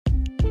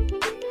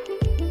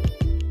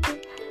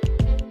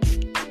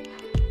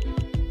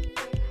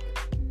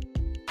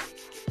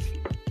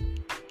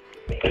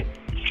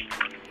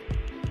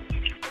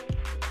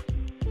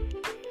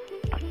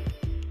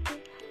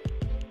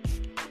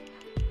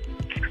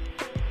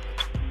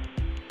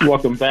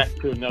Welcome back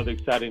to another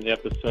exciting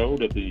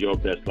episode of the Your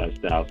Best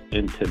Lifestyles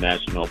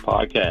International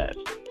Podcast.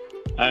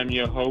 I'm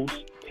your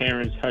host,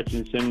 Terrence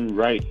Hutchinson,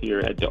 right here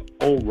at the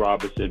O.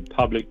 Robinson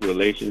Public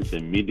Relations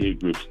and Media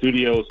Group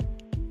Studios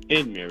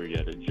in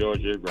Marietta,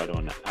 Georgia, right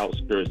on the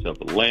outskirts of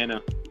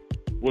Atlanta.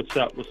 What's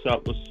up?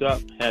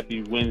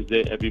 Happy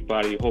Wednesday,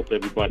 everybody. Hope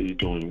everybody's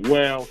doing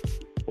well.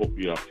 Hope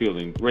you are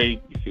feeling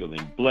great. You're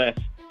feeling blessed.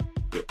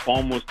 We're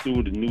almost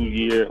through the new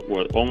year.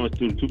 We're almost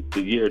through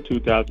the year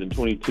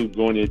 2022,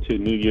 going into the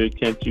new year.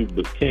 Can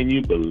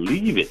you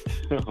believe it?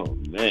 Oh,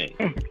 man.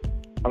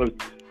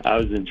 I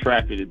was in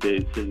traffic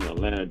today, sitting in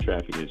Atlanta.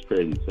 Traffic is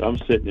crazy. So I'm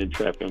sitting in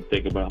traffic. I'm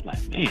thinking about,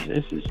 man,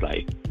 this is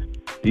like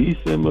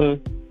December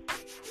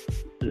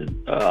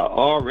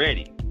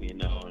already,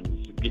 and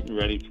it's getting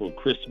ready for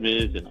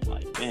Christmas. And I'm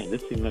like, man,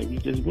 this seems like we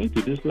just went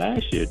through this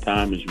last year.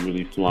 Time is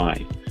really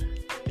flying.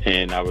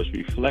 And I was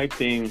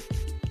reflecting.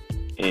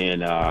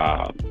 And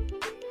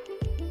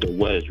the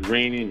weather's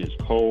raining, it's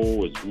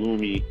cold, it's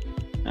gloomy.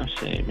 I'm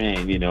saying,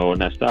 man,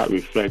 and I start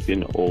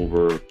reflecting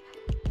over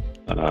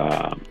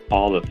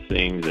all the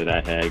things that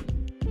I had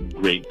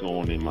great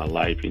going in my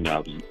life. I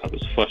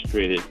was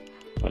frustrated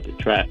by the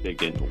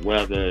traffic and the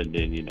weather, and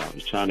then, I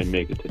was trying to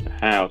make it to the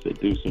house and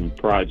do some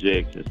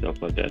projects and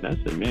stuff like that. And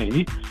I said,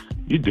 man,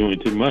 you're doing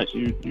too much.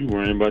 You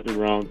worrying about the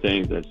wrong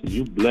things. I said,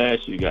 you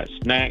blessed. You got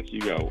snacks.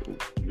 You got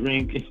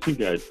drink.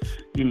 You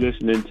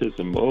listening to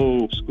some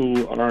old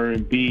school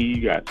R&B.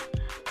 You got,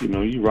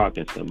 you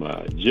rocking some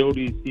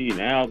Jodeci and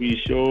Albie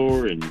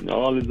Shore and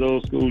all of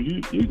those schools.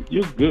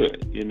 You're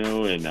good, And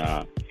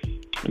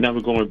I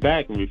was going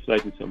back and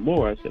reflecting some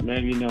more. I said,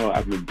 man,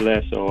 I've been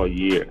blessed all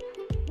year.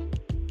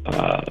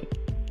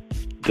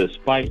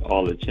 Despite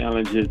all the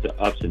challenges, the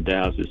ups and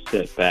downs, the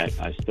setback,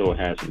 I still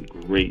had some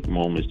great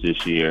moments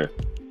this year.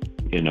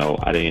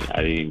 I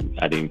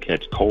didn't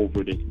catch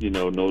COVID,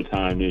 no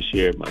time this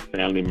year. My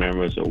family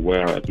members are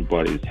well.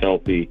 Everybody is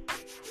healthy.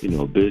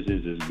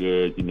 Business is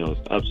good. It's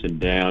ups and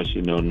downs.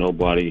 We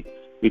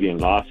didn't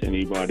lost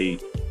anybody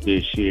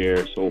this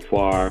year so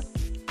far.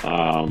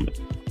 So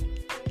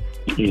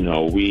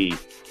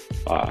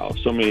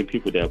many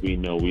people that we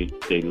know,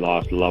 they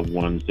lost loved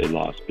ones, they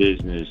lost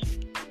business,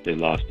 they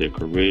lost their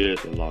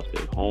careers, they lost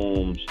their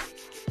homes.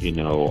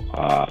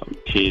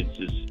 Kids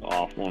is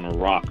off on a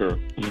rocker,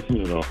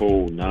 the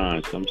whole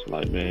nine. So I'm just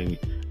like, man,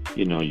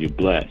 you're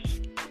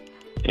blessed.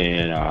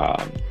 And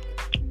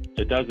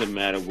it doesn't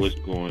matter what's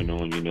going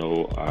on,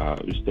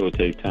 we still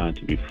take time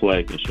to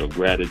reflect and show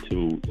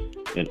gratitude.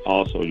 And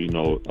also,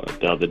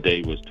 the other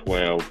day was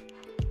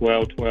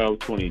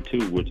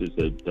 12/12/22, which is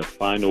the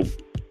final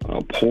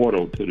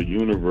portal to the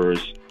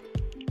universe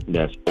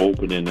that's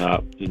opening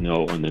up, in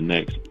the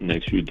next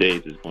few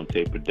days. It's going to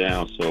taper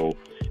down. So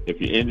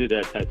if you're into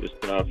that type of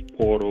stuff,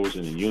 portals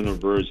and the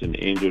universe and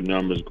the angel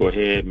numbers, go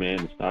ahead, man,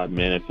 and start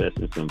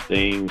manifesting some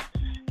things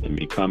and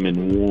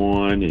becoming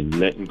one and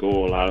letting go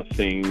of a lot of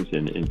things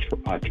and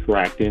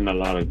attracting a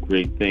lot of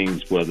great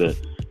things, whether,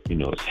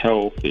 it's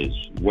health,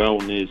 it's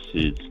wellness,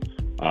 it's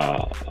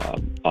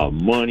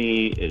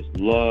money, it's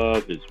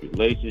love, it's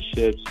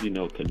relationships,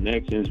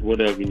 connections,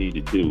 whatever you need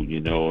to do,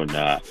 and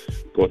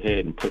go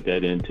ahead and put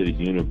that into the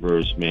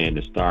universe, man,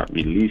 and start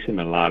releasing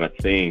a lot of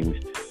things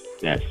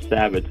that's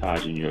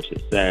sabotaging your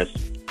success,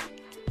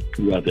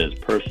 whether it's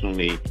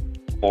personally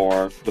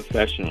or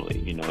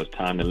professionally. It's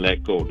time to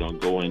let go.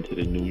 Don't go into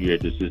the new year.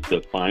 This is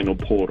the final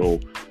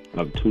portal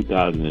of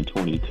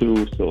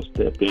 2022, so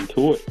step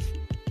into it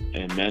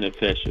and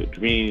manifest your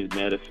dreams,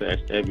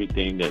 manifest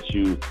everything that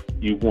you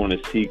want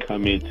to see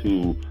come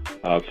into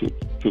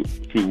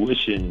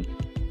fruition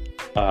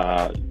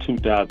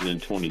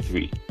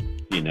 2023.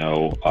 A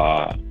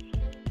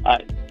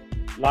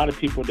lot of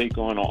people, they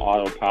going on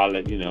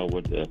autopilot,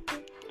 with the,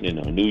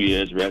 New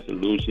Year's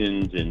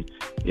resolutions, and,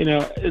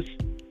 it's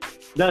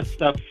that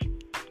stuff.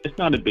 It's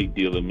not a big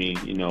deal to me.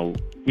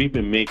 We've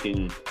been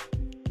making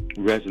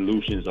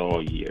resolutions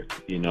all year.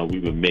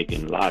 We've been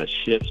making a lot of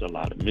shifts, a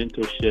lot of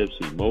mental shifts,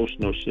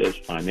 emotional shifts,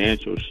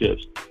 financial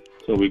shifts.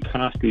 So we're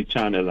constantly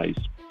trying to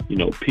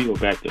peel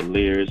back the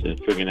layers and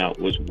figuring out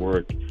what's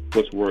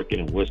working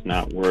and what's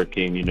not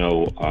working,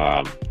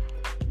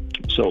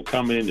 So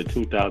coming into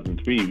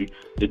 2003,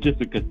 it's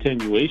just a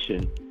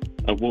continuation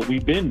of what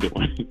we've been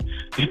doing.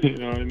 You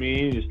know what I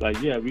mean? It's like,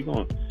 yeah, we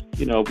don't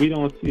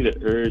see the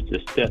urge to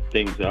step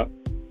things up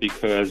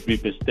because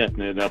we've been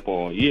stepping it up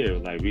all year.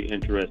 Like, we're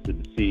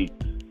interested to see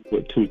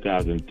what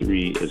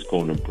 2003 is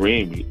going to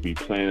bring. We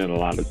planted a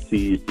lot of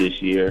seeds this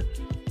year.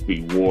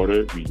 We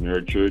watered, we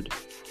nurtured,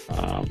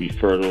 we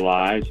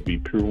fertilized, we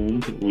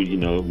pruned. We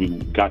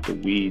got the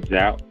weeds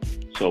out.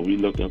 So we're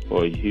looking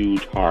for a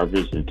huge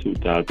harvest in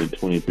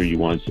 2023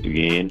 once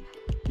again,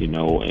 and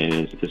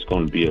it's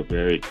going to be a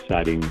very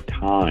exciting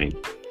time.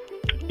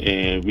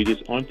 And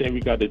only thing we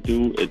got to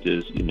do is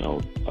just,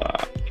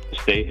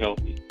 stay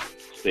healthy,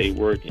 stay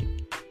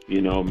working,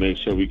 make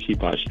sure we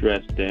keep our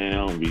stress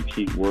down, we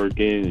keep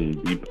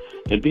working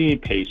and being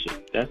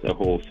patient. That's the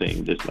whole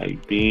thing. Just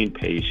like being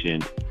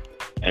patient,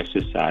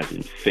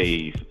 exercising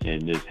faith,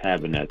 and just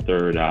having that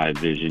third eye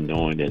vision,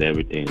 knowing that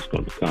everything is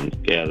going to come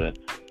together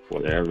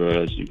whatever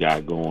else you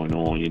got going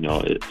on.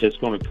 It's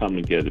going to come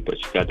together, but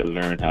you got to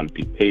learn how to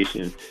be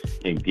patient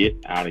and get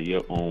out of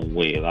your own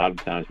way. A lot of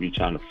times we're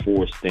trying to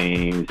force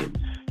things and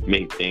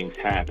make things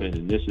happen,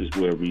 and this is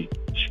where we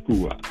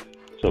screw up.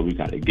 So we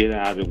got to get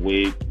out of the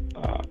way,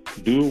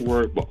 do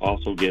work, but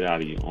also get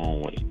out of your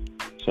own way.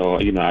 So,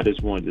 I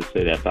just wanted to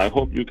say that. But I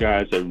hope you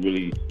guys have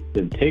really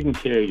been taking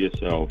care of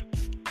yourself,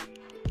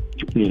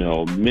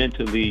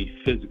 mentally,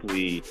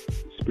 physically,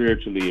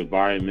 spiritually,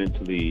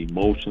 environmentally,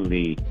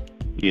 emotionally,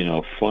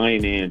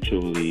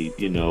 financially.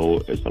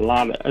 It's a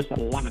lot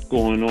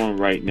going on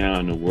right now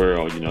in the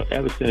world.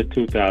 Ever since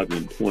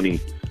 2020,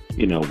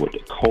 with the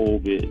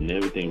COVID and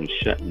everything was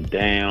shutting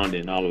down,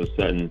 and all of a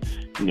sudden,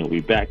 we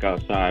back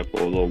outside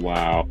for a little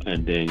while,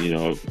 and then,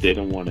 they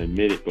don't want to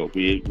admit it, but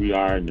we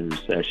are in a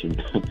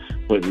recession,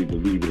 whether you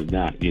believe it or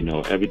not.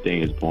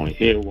 Everything is going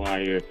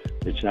haywire.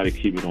 They try to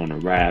keep it on the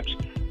wraps,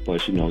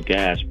 but,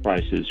 gas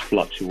prices,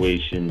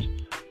 fluctuations,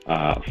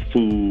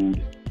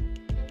 food,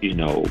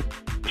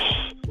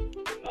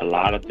 a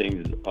lot of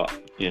things is up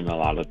and a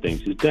lot of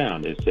things is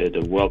down. They said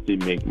the wealthy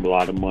make a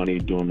lot of money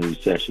during the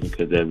recession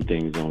because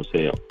everything is on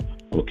sale.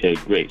 Okay,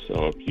 great.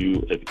 So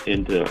if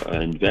into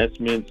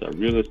investments or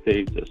real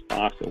estate or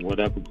stocks or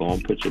whatever, go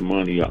and put your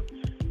money up.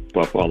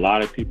 But for a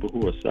lot of people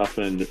who are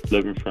suffering,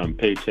 living from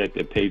paycheck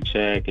to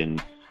paycheck,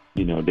 and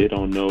they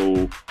don't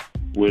know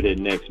where their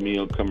next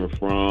meal coming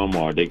from,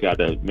 or they got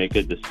to make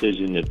a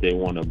decision if they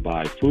want to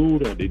buy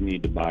food or they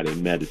need to buy their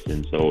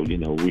medicine. So if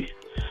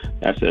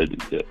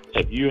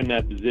you're in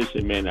that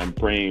position, man, I'm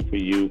praying for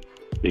you,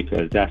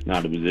 because that's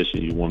not a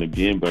position you want to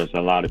be in. But it's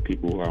a lot of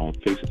people who are on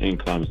fixed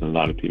incomes, and a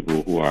lot of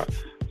people who are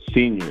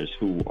seniors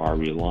who are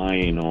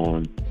relying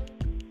on,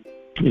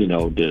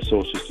 their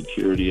Social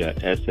Security or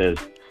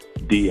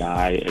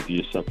SSDI. If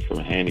you suffer from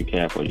a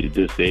handicap or you're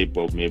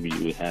disabled, maybe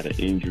you had an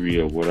injury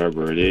or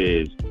whatever it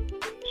is.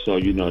 So,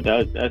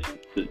 that's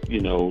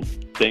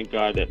thank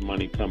God that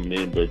money coming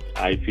in, but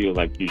I feel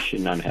like you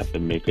should not have to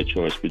make a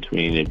choice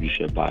between if you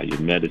should buy your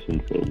medicine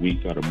for a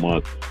week or a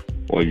month,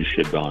 or you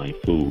should buy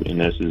food.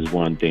 And this is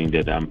one thing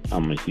that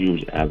I'm a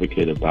huge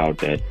advocate about,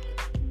 that,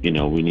 we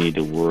need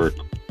to work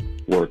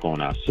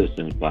on our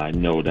systems, but I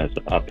know that's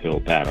an uphill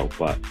battle.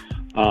 But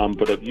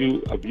if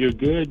you're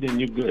good, then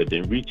you're good.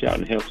 Then reach out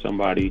and help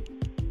somebody,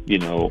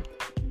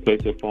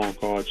 place a phone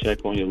call,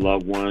 check on your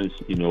loved ones,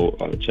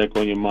 check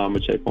on your mama,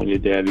 check on your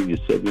daddy, your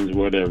siblings,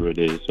 whatever it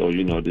is. So,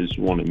 just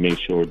want to make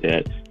sure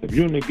that if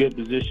you're in a good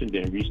position,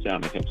 then reach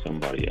out and help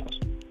somebody else.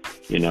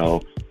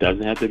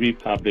 Doesn't have to be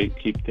public.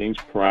 Keep things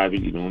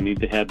private. You don't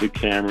need to have the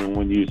camera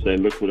when you say,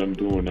 look what I'm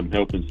doing, I'm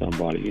helping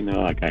somebody.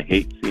 I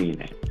hate seeing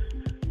that.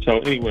 So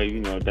anyway,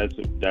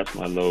 that's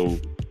my low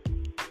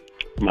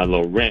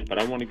rant. But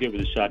I want to give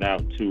it a shout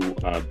out to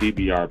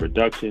BBR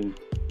Productions,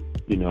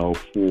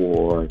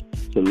 for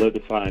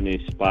solidifying a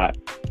spot,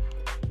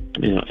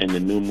 in the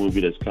new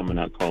movie that's coming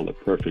out called The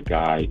Perfect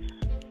Guy.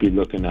 Be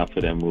looking out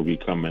for that movie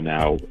coming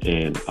out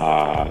in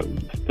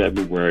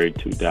February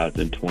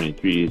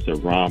 2023. It's a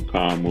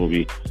rom-com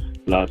movie,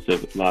 lots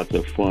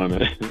of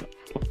fun,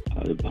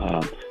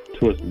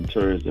 twists and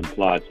turns and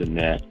plots in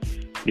that.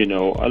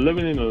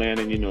 Living in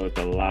Atlanta, it's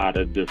a lot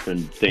of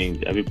different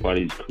things.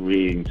 Everybody's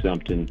creating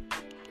something,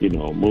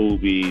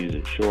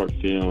 movies, short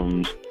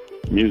films,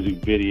 music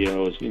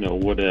videos,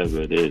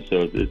 whatever it is.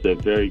 So it's a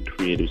very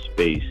creative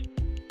space,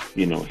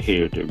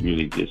 here to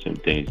really get some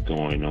things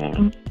going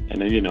on.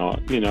 And then,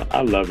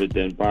 I love it.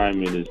 The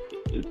environment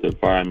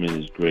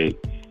is great.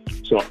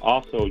 So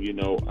also,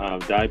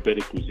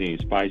 Diabetic Cuisine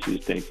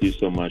Spices, thank you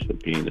so much for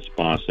being the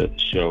sponsor of the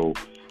show.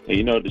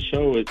 And, the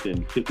show is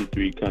in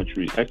 52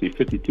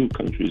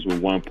 countries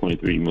with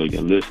 1.3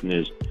 million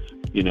listeners.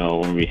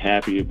 And we're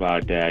happy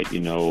about that.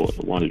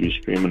 Want to be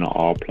streaming on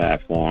all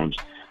platforms: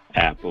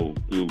 Apple,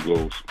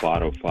 Google,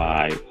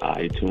 Spotify,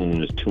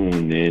 iTunes,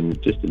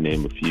 TuneIn, just to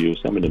name a few.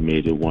 Some of the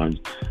major ones,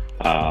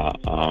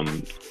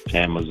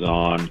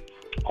 Amazon,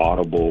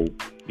 Audible,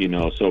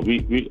 so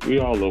we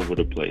all over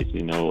the place,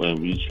 and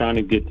we're trying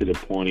to get to the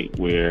point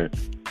where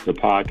the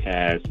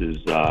podcast is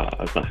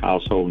a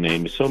household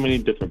name. There's so many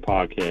different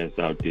podcasts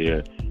out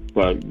there,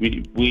 but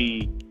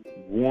we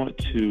want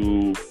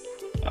to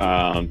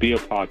be a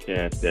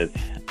podcast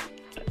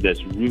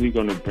that's really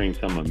going to bring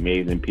some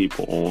amazing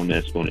people on,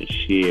 that's going to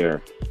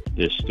share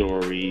their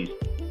stories,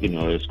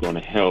 it's going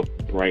to help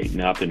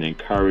brighten up and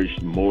encourage,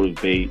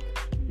 motivate,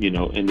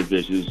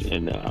 individuals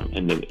in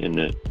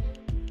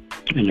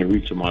the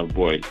reach of my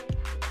voice.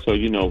 So,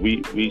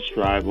 we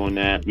strive on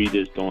that. We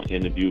just don't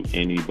interview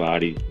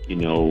anybody.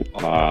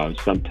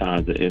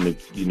 Sometimes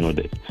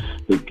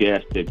the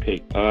guests, they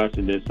pick us,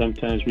 and then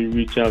sometimes we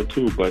reach out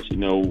too. But,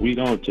 we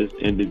don't just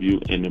interview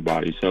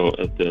anybody. So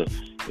if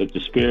the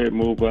spirit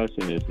moves us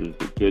and it's a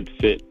good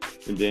fit,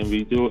 and then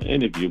we do an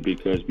interview,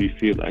 because we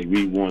feel like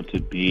we want to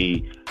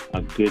be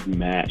a good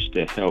match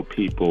to help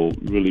people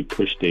really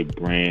push their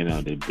brand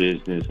or their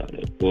business or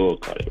their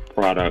book or their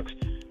products,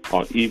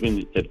 or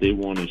even if they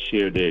want to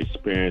share their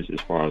experience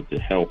as far as the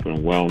health and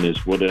wellness,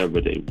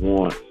 whatever they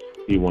want.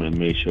 We want to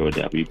make sure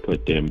that we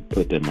put them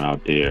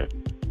out there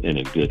in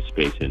a good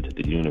space into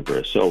the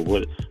universe. So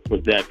with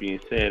that being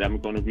said, I'm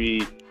going to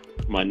read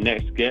my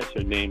next guest.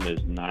 Her name is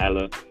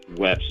Nyla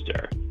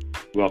Webster.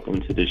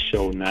 Welcome to the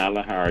show,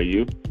 Nyla. How are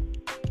you?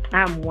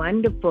 I'm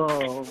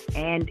wonderful.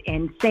 And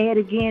say it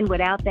again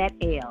without that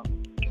L.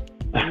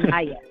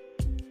 Naya.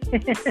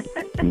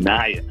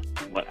 Naya.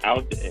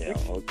 Without the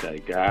L. Okay,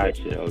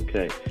 gotcha.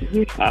 Okay.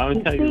 I'll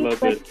tell you a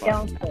little bit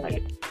about Naya.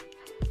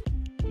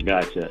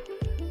 Gotcha.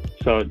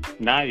 So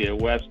Nyla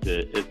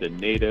Webster is a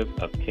native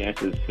of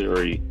Kansas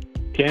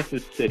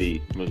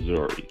City,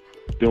 Missouri.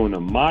 During a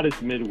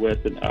modest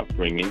Midwestern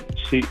upbringing,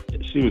 she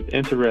was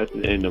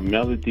interested in the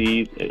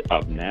melodies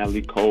of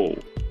Natalie Cole,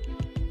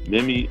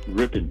 Mimi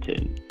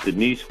Ripperton,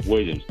 Denise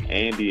Williams,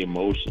 and the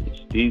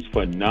Emotions. These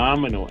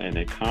phenomenal and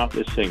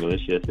accomplished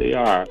singers, yes they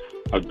are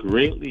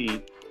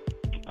greatly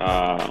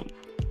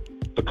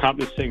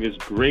accomplished singers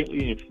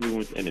greatly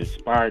influenced and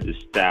inspired the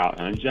style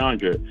and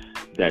genre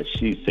that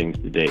she sings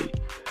today.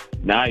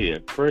 Naya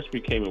first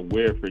became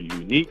aware of her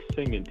unique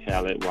singing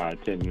talent while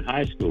attending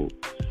high school.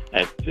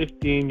 At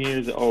 15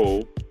 years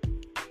old,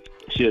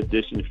 she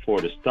auditioned for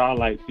the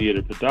Starlight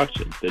Theater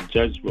production. The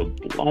judges were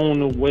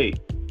blown away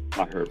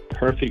by her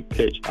perfect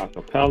pitch a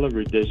cappella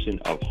rendition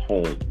of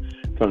Home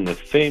from the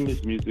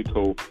famous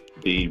musical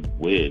The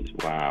Wiz.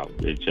 Wow,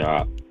 good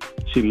job.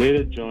 She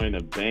later joined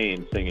a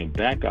band singing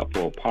backup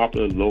for a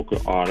popular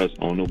local artist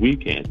on the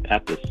weekends.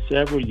 After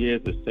several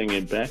years of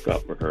singing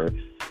backup for her,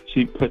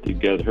 she put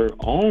together her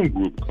own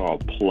group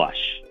called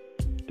Plush.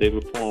 They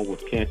performed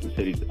with Kansas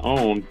City's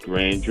own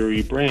Grand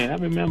Jury Brand. I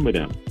remember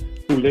them,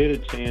 who later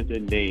changed their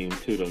name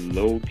to the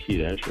Low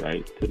Key. That's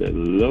right, to the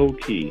Low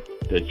Key,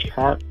 the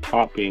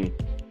chart-topping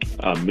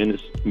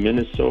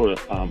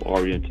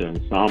Minnesota-oriented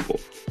ensemble.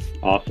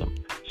 Awesome.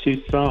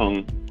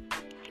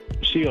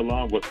 She,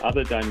 along with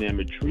other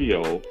dynamic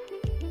trio,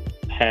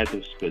 had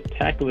the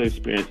spectacular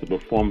experience of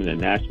performing the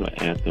national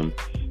anthem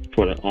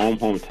for their own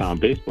hometown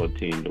baseball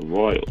team, the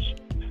Royals.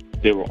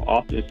 They were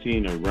often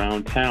seen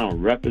around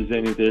town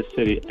representing their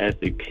city as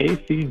the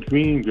KC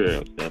Dream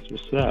Girls. That's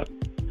what's up.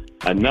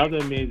 Another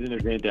amazing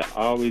event that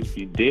always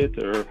be dear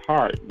to her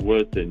heart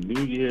was the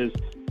New Year's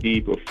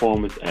Eve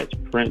performance at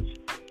Prince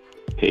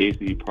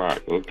Paisley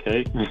Park.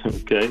 Okay,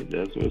 okay,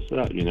 that's what's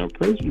up. You know,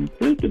 Prince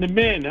been the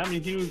man. I'm a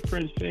huge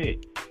Prince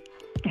fan.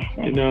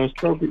 You know,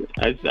 so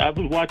I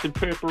was watching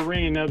Purple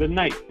Rain the other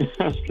night.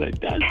 I was like,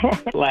 that's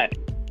classic.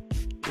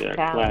 Yeah,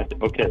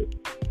 classic. Okay.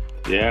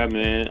 Yeah,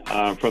 man.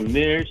 From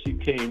there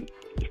came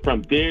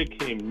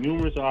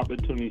numerous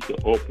opportunities to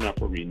open up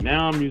for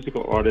renowned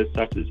musical artists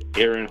such as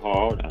Aaron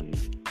Hall. I'm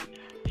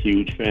a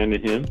huge fan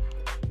of him.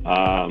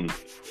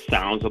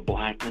 Sounds of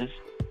Blackness,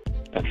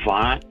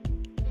 Avant,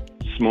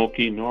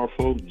 Smokey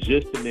Norfolk,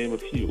 just to name a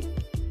few.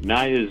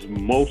 Naya is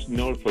most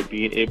known for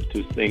being able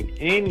to sing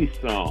any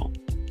song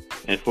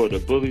and for the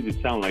ability to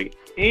sound like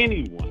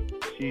anyone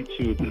she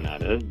chooses. Now,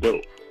 that's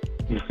dope.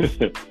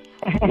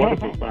 What a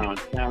profound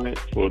talent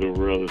for the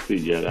world to see.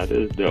 Yeah, that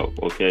is dope.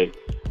 Okay.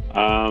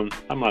 I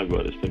might as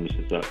well just finish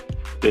this up.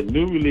 The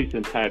new release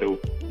entitled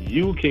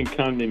You Can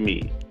Come to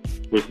Me,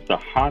 which is a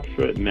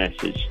heartfelt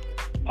message,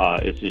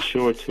 is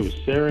ensured to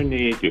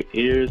serenade your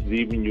ears,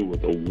 leaving you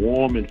with a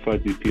warm and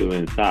fuzzy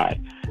feeling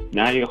inside.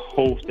 Naya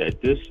hopes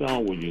that this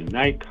song will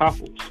unite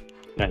couples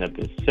that have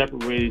been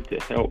separated to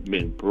help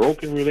mend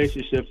broken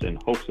relationships in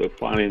hopes of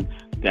finding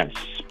that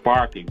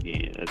spark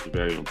again. That's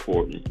very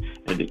important.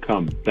 And to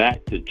come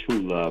back to true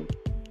love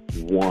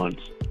once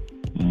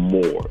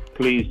more.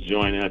 Please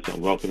join us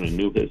and welcome a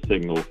new hit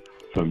single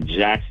from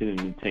Jackson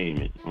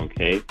Entertainment.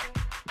 Okay?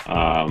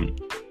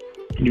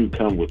 You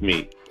Come With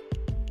Me.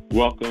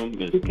 Welcome,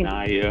 Ms.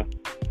 Naya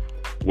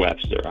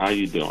Webster. How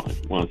you doing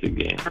once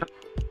again?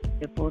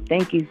 Well,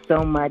 thank you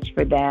so much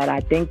for that. I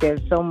think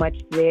there's so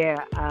much there.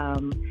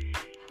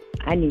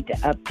 I need to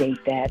update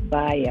that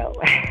bio.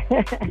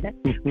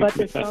 But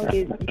the song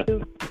is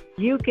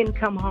You Can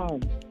Come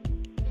Home.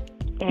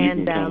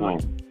 And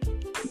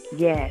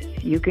yes,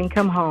 You Can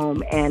Come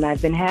Home. And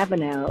I've been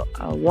having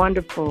a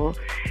wonderful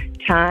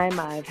time.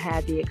 I've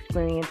had the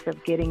experience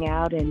of getting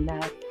out, and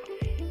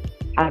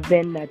I've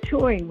been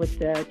touring with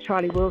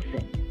Charlie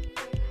Wilson.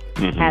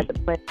 Mm-hmm. Had the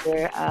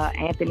pleasure,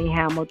 Anthony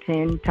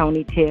Hamilton,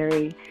 Tony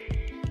Terry,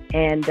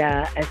 and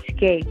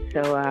Escape.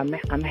 So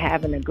I'm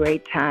having a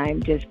great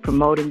time just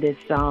promoting this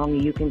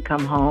song, You Can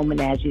Come Home. And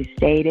as you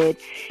stated,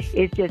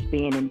 it's just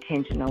being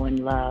intentional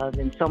in love.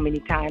 And so many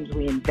times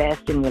we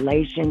invest in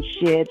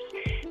relationships,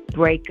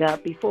 break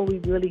up before we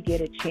really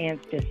get a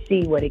chance to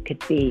see what it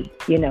could be,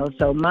 you know.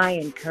 So my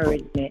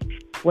encouragement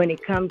when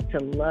it comes to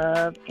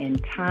love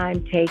and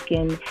time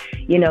taken,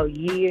 you know,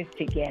 years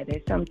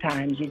together,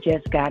 sometimes you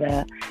just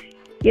gotta,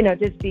 you know,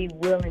 just be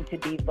willing to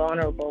be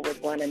vulnerable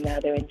with one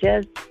another and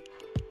just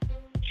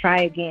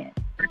try again,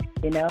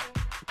 you know?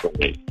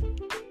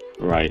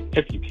 Right.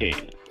 If you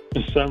can.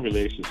 In some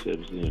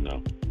relationships, you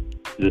know,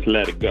 just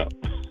let it go.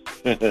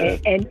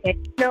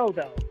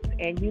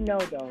 and you know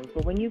those.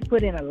 But when you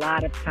put in a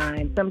lot of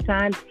time,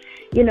 sometimes,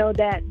 you know,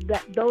 that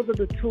those are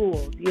the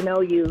tools. You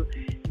know, you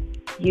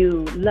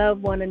you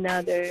love one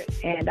another,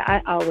 and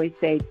I always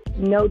say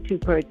no two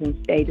persons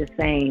stay the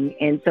same,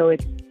 and so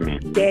it's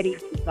steady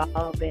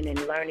evolving and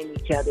learning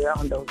each other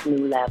on those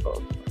new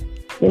levels.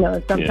 You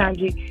know, sometimes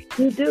you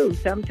do.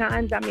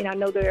 Sometimes, I mean, I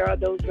know there are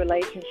those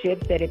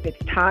relationships that if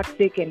it's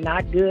toxic and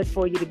not good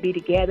for you to be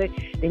together,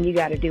 then you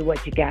got to do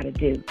what you got to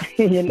do.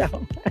 You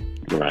know.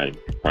 Right.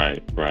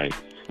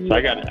 So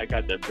yeah. I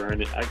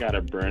got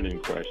a burning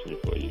question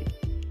for you.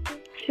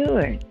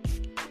 Sure.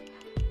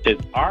 Is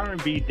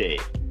R&B dead?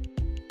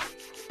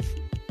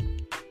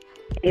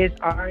 Is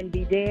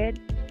R&B dead?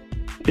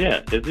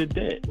 Yeah, is it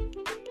dead?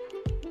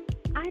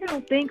 I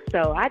don't think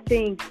so. I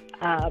think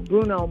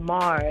Bruno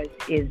Mars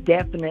is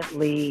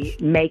definitely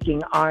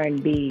making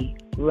R&B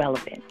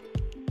relevant.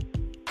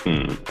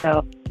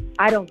 So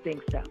I don't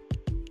think so.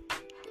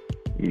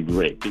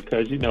 Great,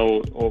 because you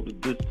know over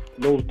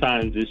those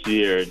times this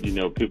year, you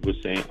know people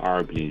are saying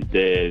R&B is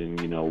dead, and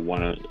you know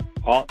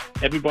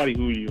everybody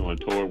who you on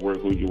tour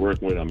who you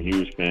work with, I'm a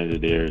huge fan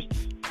of theirs.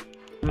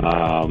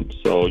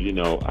 So you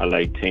know I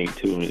like Tank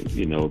too, and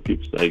you know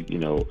people say you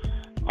know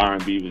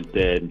R&B was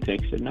dead, and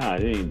Tank said nah,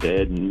 it ain't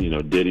dead, and you know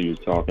Diddy was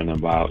talking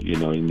about you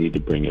know you need to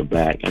bring it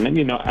back, and then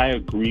you know I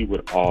agree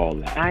with all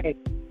that.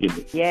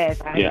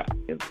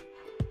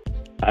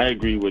 I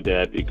agree with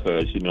that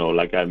because, you know,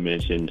 like I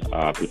mentioned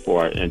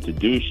before I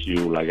introduced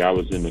you, like I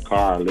was in the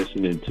car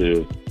listening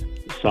to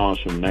songs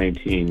from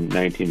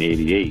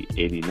 1988,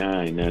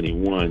 89,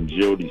 91,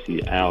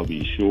 Jodeci,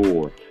 Albie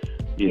Shore.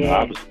 You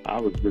know, I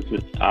was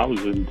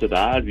listening to the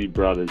Ozzy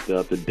Brothers the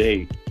other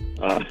day.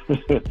 I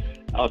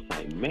was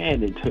like,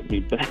 man, it took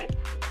me back.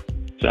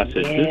 So I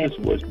said, this is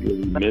what's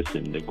really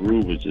missing. The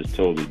groove is just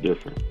totally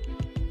different.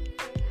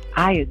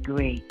 I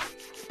agree.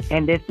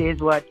 And this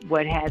is what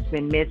has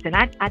been missing.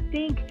 I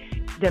think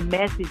the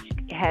message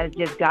has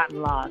just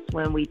gotten lost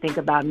when we think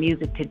about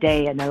music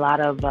today and a lot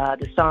of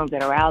the songs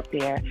that are out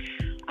there.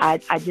 I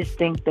just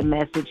think the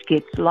message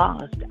gets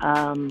lost.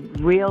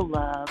 Real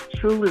love,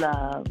 true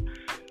love.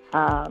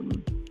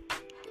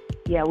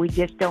 We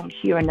just don't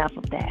hear enough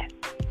of that.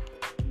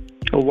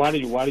 Well, why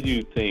do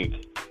you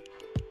think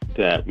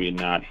that we're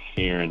not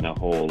hearing a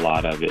whole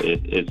lot of it?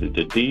 Is it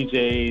the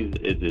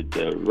DJs? Is it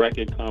the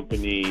record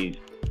companies?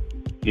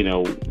 You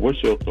know,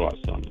 what's your thoughts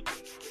on it?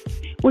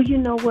 Well, you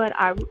know what?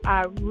 I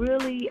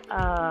really,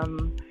 I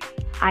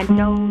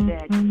know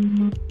that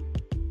you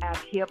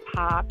have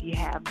hip-hop, you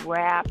have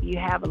rap, you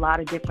have a lot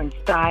of different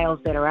styles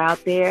that are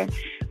out there.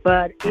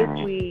 But if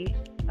we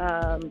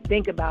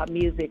think about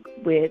music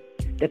with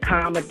the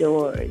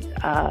Commodores,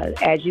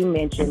 as you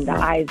mentioned, the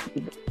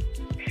Isley,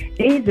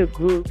 these are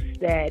groups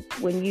that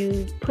when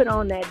you put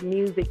on that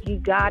music, you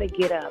got to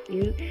get up.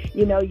 You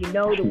know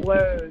the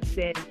words,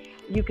 and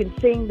you can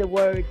sing the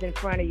words in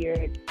front of your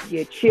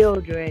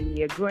children,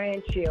 your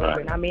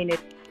grandchildren. Right. I mean,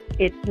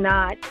 it's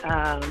not.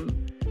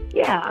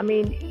 I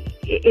mean,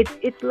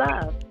 it's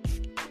love,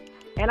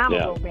 and I'm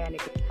a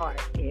romantic at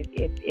heart,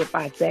 if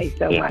I say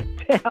so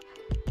myself.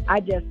 I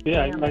just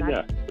am,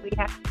 and we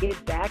have to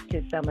get back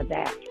to some of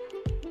that.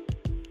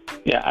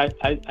 Yeah,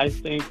 I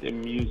think the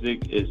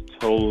music is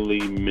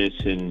totally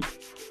missing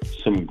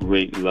some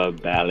great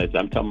love ballads.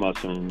 I'm talking about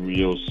some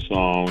real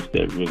songs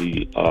that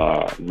really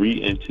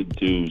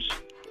reintroduce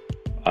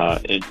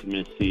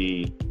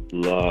intimacy,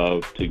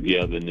 love,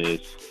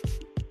 togetherness,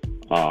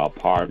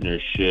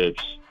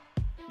 partnerships.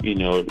 You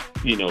know,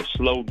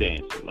 slow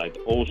dancing, like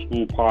old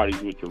school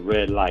parties with the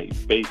red light,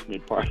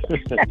 basement parties.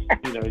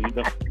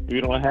 We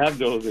don't have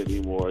those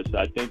anymore. So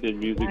I think the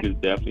music has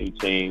definitely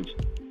changed.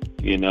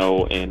 You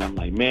know, and I'm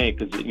like, man,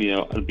 because, you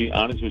know, I'll be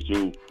honest with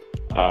you,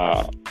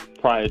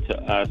 prior to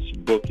us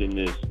booking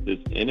this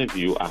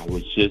interview, I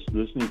was just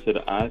listening to the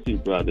Ozzy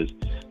Brothers,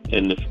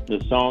 and the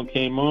song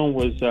came on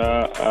was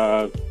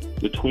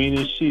Between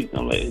the Sheets.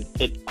 I'm like,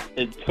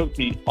 it took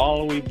me all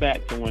the way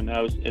back to when I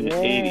was in the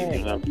 80s,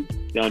 and I was a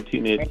young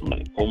teenager. I'm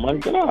like, oh my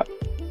God.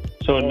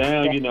 So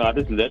now, you know, I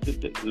just let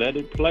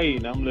it play,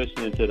 and I'm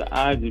listening to the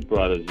Ozzy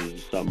Brothers.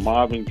 There's some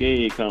Marvin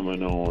Gaye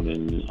coming on,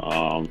 and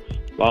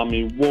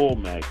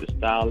Womack, the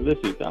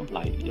Stylistics. I'm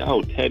like,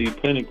 yo, Teddy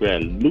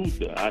Pendergrass,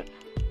 Luther.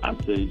 I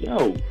said,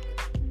 yo,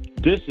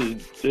 this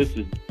is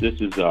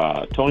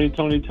Tony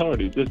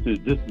Tardy. This is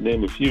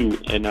name a few.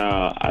 And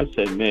I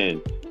said,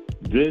 man,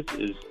 this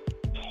is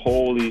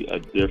totally a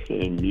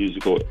different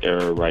musical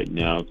era right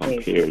now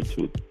compared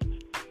to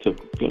the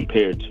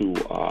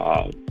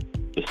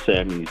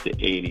 70s, the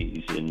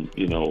 80s, and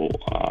you know,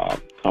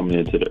 coming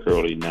into the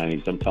early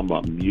 90s. I'm talking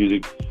about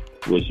music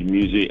was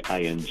music. I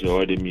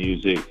enjoyed the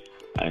music.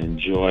 I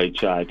enjoyed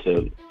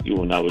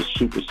when I was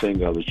super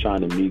single, I was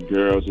trying to meet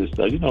girls and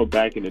stuff. You know,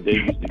 back in the day,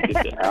 you used to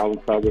get the album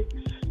cover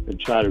and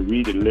try to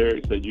read the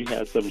lyrics so you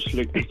had something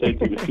slick to say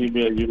to the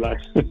female you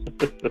like.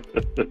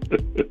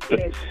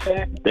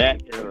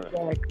 That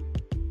era.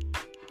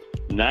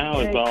 Now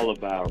it's all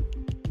about,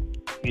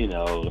 you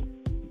know,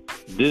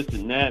 this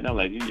and that. And I'm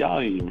like, y'all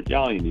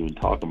ain't even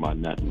talking about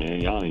nothing, man.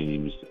 Y'all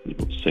ain't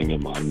even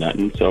singing about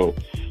nothing. So,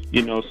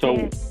 you know,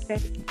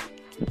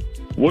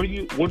 What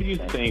do you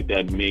think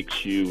that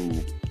makes you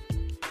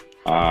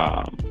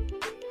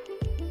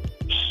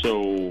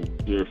so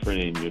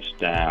different in your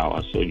style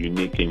and so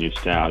unique in your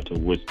style to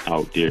what's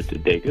out there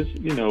today? Because,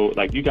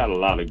 like you got a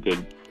lot of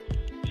good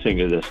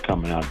singers that's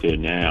coming out there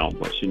now,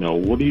 but,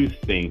 what do you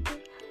think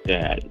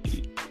that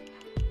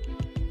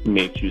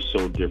makes you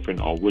so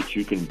different, or what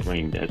you can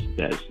bring that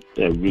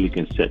really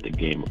can set the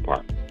game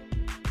apart?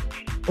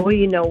 Well,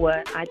 you know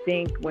what? I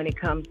think when it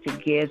comes to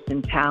gifts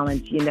and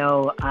talents,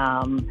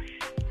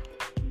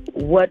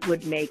 what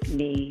would make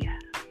me,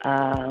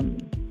 I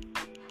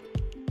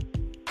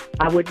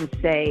wouldn't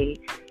say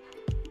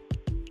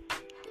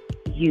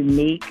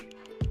unique,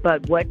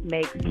 but what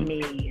makes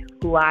me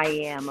who I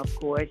am, of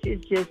course, is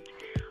just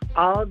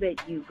all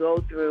that you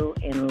go through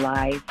in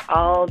life,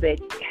 all that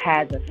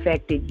has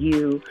affected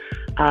you,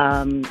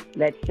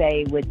 let's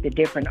say with the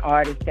different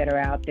artists that are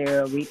out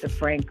there, Aretha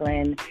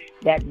Franklin,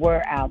 that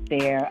were out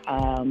there,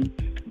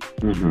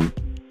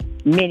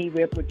 Minnie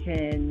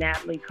Riperton,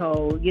 Natalie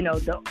Cole,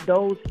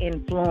 those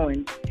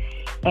influence.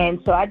 And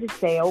so I just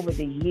say over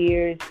the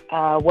years,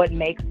 what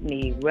makes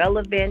me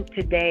relevant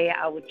today,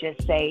 I would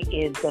just say,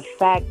 is the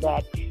fact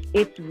that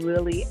it's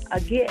really a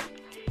gift.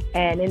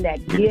 And in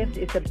that gift,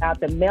 it's about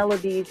the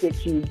melodies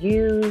that you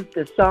use,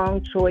 the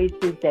song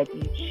choices that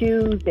you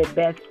choose that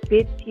best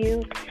fits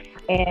you.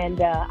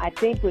 And I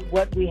think with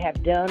what we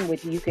have done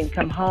with You Can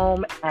Come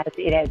Home, as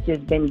it has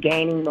just been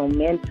gaining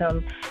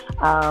momentum,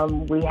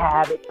 we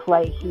have it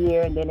play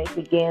here and then it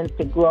begins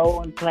to grow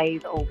and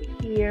plays over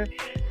here.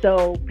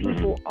 So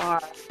people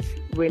are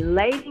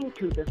relating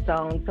to the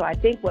song. So I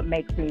think what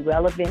makes me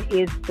relevant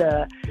is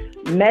the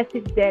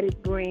message that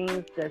it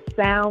brings, the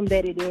sound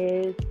that it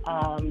is,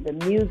 the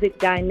music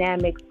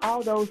dynamics,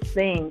 all those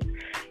things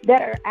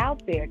that are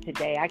out there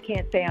today. I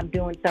can't say I'm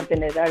doing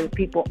something that other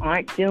people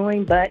aren't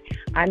doing, but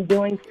I'm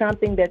doing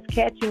something that's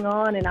catching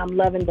on, and I'm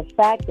loving the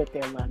fact that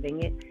they're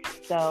loving it.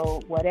 So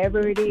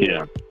whatever it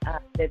is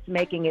that's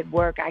making it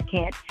work, I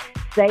can't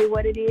say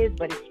what it is,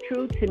 but it's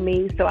true to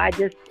me. So I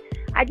just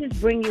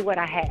bring you what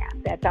I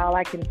have. That's all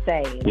I can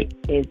say.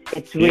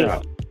 It's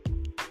real.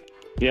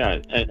 Yeah,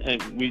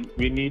 and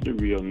we need the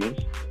realness,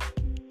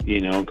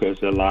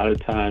 because a lot of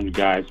times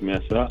guys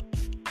mess up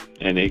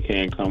and they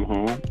can't come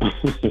home.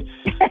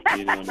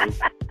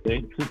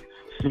 they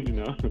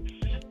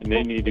and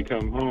they need to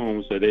come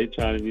home, so they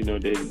try to,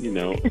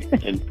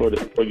 and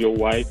for your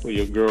wife or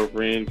your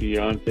girlfriend,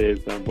 fiance, or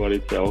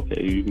somebody say,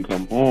 okay, you can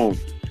come home.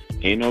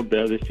 Ain't no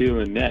better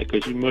feeling that,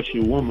 because you must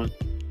your woman.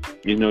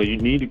 You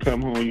need to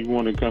come home. You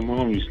want to come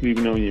home. You're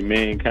sleeping on your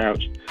man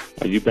couch.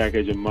 Or you back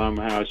at your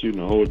mama's house, you in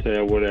a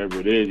hotel, whatever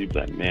it is. You be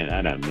like, man,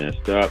 I done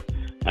messed up.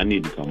 I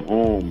need to come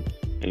home.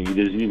 And you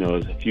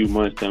just, a few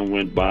months done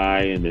went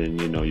by, and then,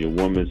 your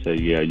woman said,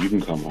 yeah, you can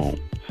come home.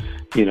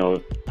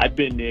 I've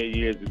been there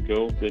years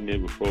ago, been there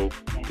before,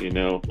 and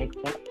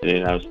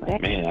then I was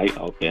like, man,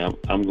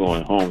 I'm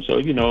going home.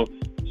 So, the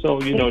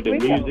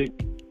music,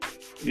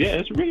 yeah,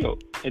 it's real.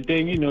 And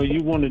then,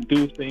 you want to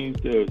do things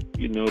to,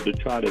 to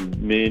try to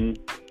mend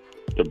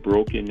the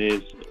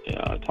brokenness,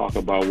 talk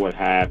about what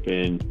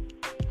happened,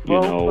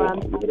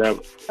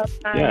 whatever.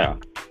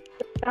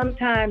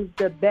 Sometimes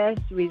the best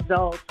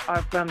results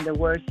are from the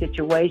worst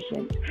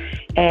situations.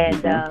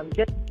 And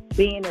just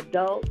being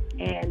adult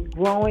and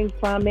growing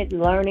from it,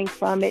 learning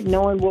from it,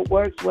 knowing what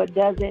works, what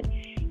doesn't,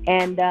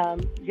 and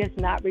just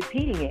not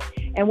repeating it.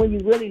 And when you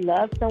really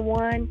love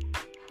someone,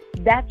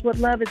 that's what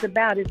love is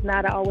about. It's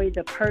not always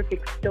a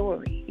perfect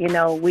story.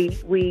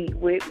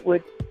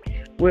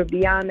 We're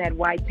beyond that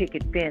white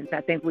picket fence.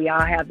 I think we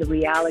all have the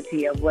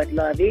reality of what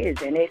love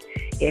is, and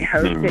it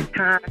hurts at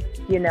times,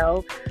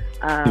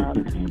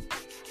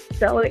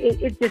 So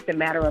it's just a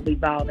matter of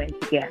evolving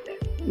together,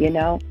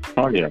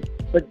 Oh, yeah.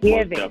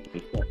 Forgiving,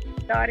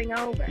 starting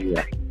over.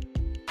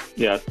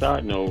 Yeah,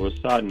 starting over.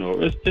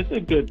 It's a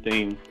good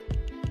thing,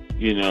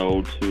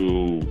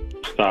 to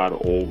start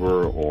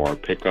over or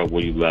pick up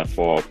where you left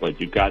off, but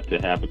you got to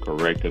have a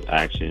corrective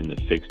action to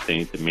fix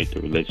things to make the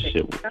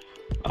relationship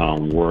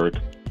work.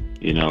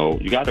 You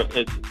got to,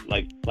 it's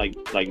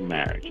like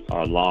marriage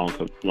or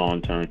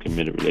long-term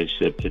committed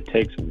relationship. It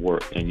takes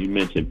work. And you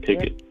mentioned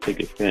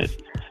picket fence.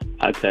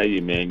 I tell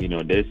you, man,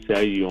 they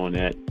sell you on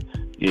that,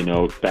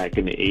 back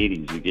in the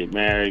 80s. You get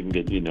married and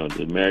get,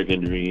 the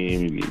American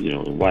dream, you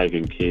get, wife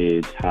and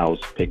kids, house,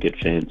 picket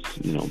fence,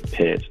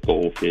 pets,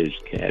 goldfish,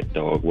 cat,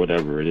 dog,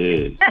 whatever it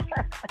is.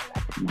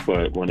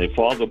 But when it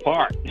falls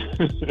apart,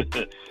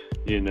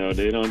 they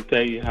don't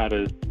tell you how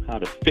to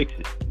fix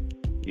it.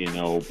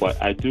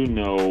 But I do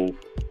know,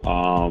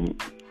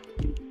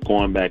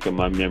 going back in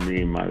my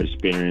memory and my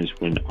experience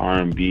when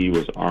R&B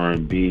was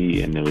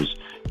R&B, and it was,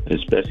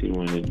 especially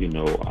when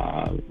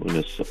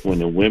when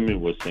the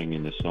women were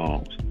singing the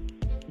songs,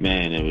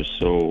 man, it was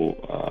so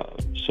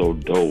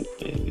dope.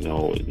 And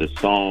the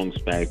songs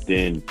back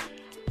then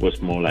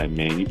was more like,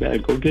 man, you better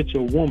go get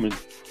your woman,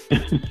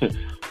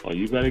 or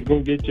you better go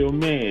get your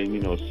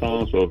man.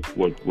 Songs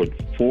would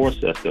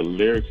force us, the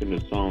lyrics in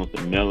the songs,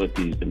 the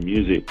melodies, the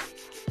music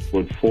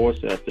would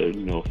force us to,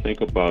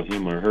 think about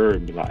him or her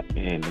and be like,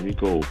 man, let me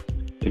go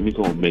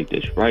and make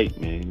this right,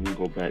 man. Let me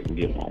go back and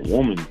get my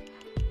woman.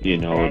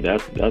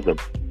 That's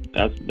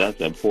That's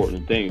an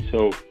important thing.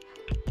 So,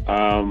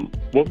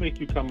 what made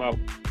you come up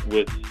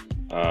with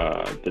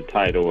the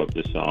title of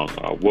the song?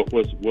 What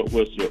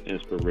was your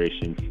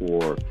inspiration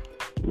for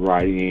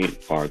writing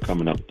it or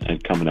coming up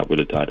with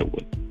a title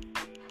with?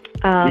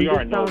 We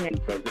already know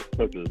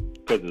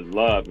because it's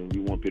love, and we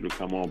want people to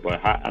come on.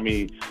 But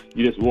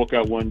you just woke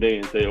up one day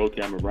and say,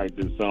 "Okay, I'm gonna write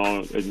this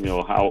song." And,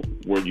 how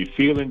were you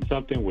feeling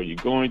something? Were you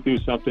going through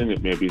something?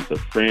 Maybe it's a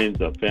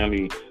friend, a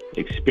family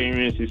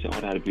experience. You said,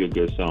 "Oh, that'd be a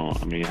good song."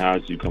 How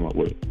did you come up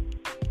with it?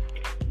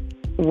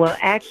 Well,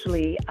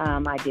 actually,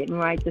 I didn't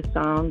write the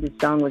song. The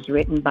song was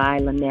written by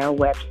Linnell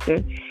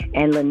Webster,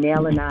 and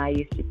Linnell and I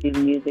used to do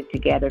music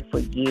together for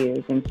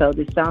years. And so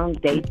the song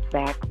dates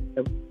back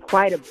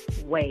quite a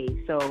way.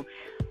 So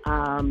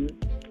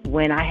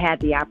when I had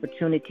the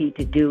opportunity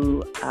to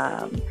do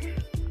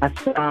a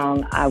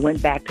song, I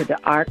went back to the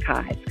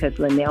archives because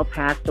Linnell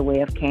passed away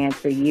of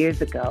cancer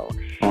years ago.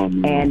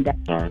 And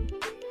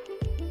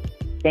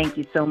thank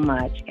you so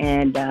much.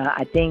 And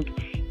I think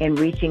in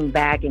reaching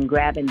back and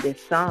grabbing this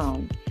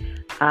song,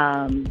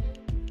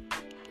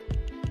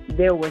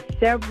 there were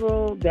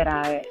several that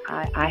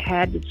I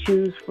had to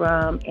choose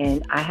from,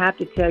 and I have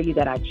to tell you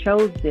that I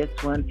chose this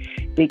one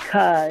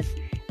because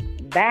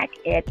back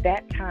at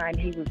that time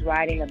he was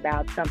writing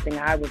about something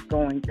I was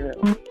going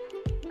through.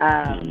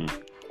 And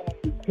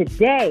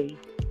today,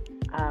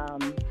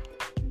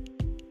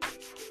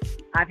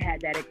 I've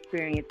had that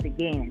experience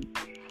again.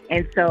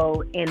 And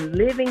so in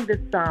living the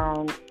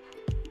song,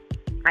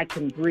 I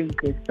can breathe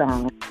this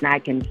song and I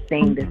can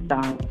sing this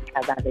song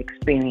because I've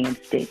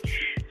experienced it.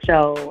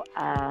 So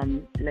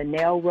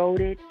Linnell wrote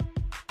it,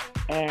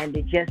 and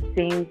it just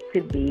seems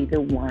to be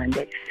the one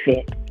that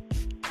fit.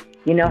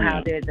 You know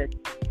how there's a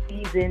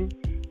season,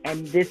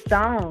 and this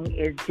song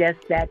is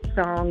just that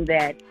song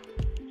that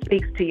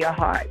speaks to your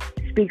heart,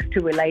 speaks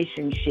to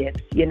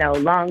relationships,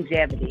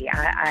 longevity.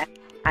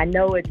 I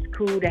know it's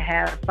cool to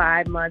have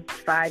 5 months,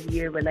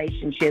 5-year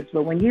relationships,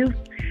 but when you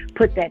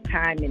put that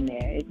time in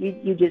there,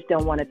 you just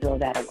don't want to throw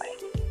that away.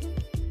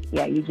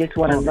 Yeah, you just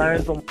want to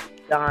learn from what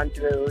you've gone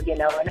through,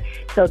 And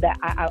so that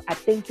I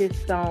think this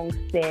song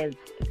says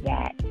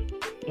that,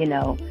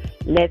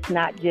 let's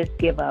not just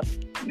give up.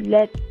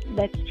 Let's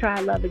try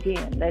love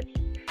again.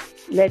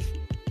 Let's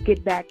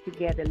get back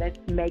together. Let's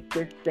make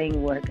this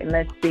thing work, and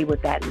let's see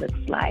what that looks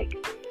like,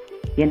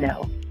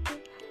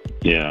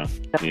 Yeah.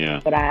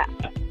 But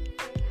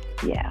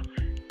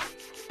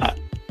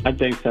I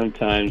think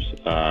sometimes,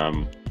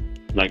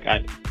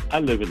 I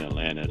live in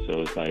Atlanta,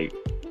 so it's like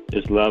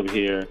it's love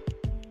here,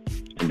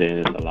 and then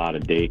it's a lot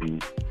of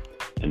dating,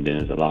 and then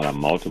it's a lot of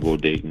multiple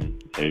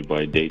dating,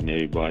 everybody dating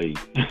everybody,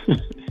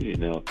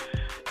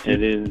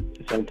 And then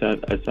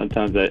sometimes I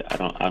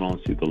don't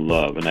see the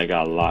love, and I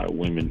got a lot of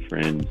women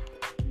friends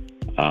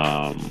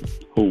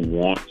who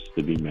wants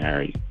to be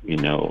married,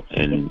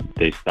 and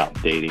they stop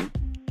dating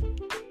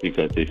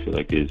because they feel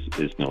like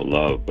there's no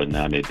love, but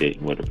now they're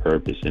dating with a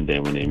purpose, and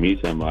then when they meet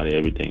somebody,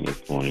 everything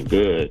is going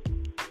good.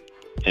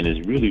 And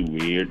it's really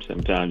weird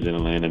sometimes in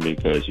Atlanta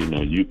because,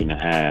 you can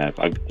have,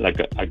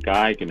 a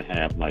guy can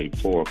have like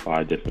 4 or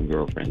 5 different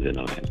girlfriends in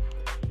Atlanta,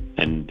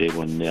 and they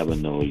will never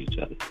know each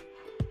other.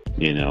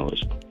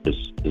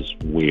 It's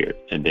weird.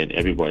 And then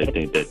everybody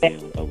thinks that they're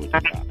in love with the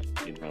guy,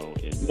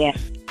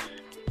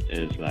 And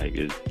it's like,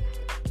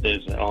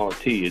 there's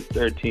it's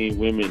 13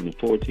 women and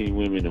 14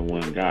 women and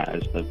 1 guy.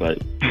 It's like, but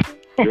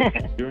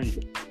you're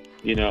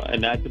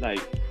and I'd be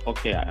like,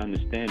 okay, I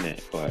understand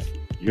that, but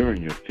you're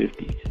in your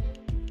 50s.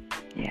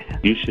 Yeah.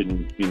 You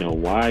shouldn't,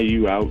 why are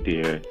you out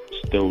there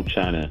still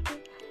trying to,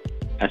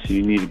 I said,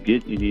 you need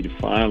to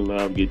find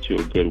love, get you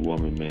a good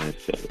woman, man,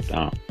 settle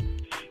down.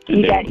 At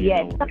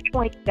some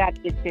point you got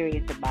to get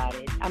serious about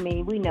it.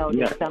 We know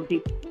there's some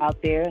people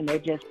out there and they're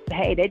just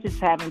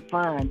having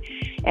fun.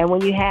 And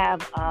when you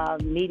have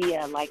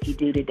media like you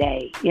do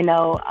today,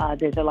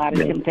 there's a lot of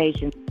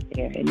temptation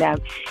there. And now,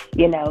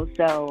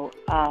 so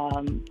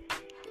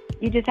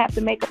you just have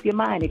to make up your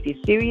mind if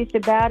you're serious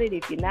about it,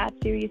 if you're not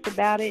serious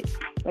about it.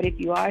 But if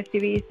you are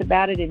serious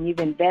about it and you've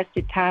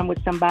invested time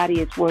with somebody,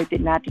 it's worth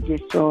it not to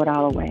just throw it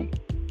all away.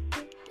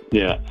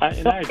 Yeah, I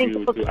agree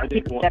with you. I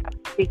think that I'm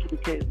speaking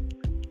to.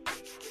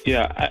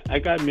 Yeah, I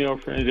got male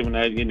friends, and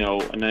I'd be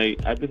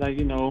like,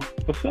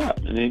 what's up?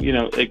 And then,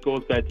 it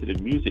goes back to the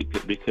music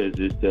because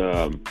it's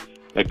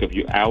like if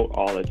you're out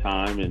all the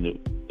time and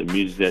the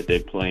music that they're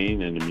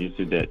playing and the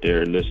music that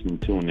they're listening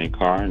to in their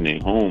car and their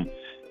home,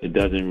 it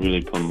doesn't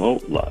really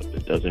promote love.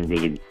 It doesn't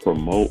really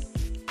promote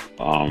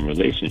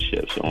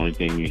relationships. The only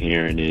thing you're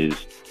hearing is,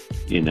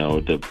 the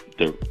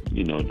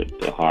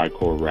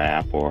hardcore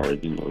rap or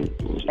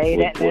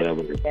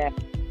whatever.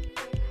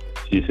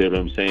 You see what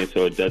I'm saying?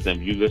 So it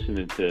doesn't. You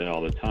listening to it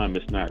all the time.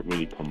 It's not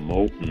really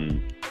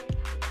promoting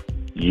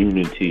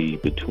unity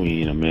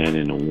between a man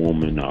and a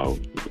woman or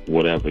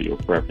whatever your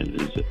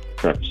preferences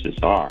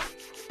are.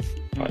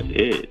 But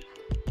it is.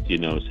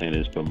 Saying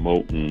it's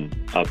promoting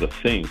other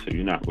things. So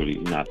you're not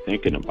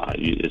thinking about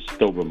it. It's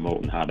still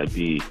promoting how to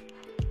be,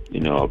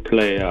 a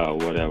player or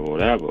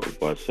whatever.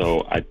 But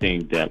so I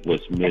think that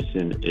what's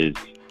missing is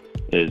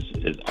is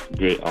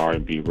great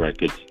R&B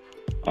records,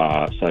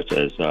 such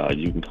as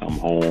 "You Can Come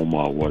Home"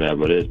 or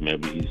whatever it is.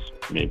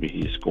 Maybe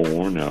he's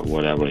scoring or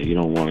whatever. You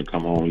don't want to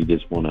come home. You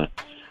just want to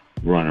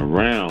run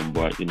around.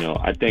 But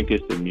I think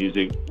it's the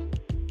music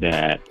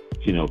that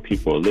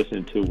people are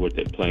listening to, what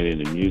they're playing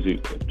in the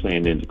music,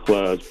 playing in the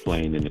clubs,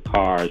 playing in the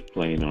cars,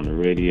 playing on the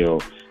radio.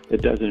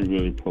 It doesn't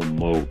really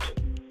promote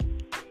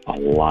a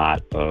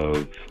lot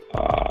of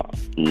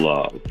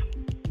love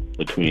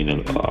between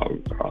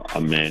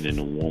a man and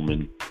a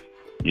woman.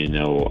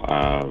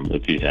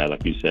 If you had,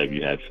 like you said,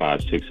 you had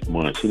 5-6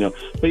 months,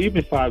 but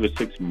even 5 or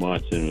 6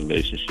 months in a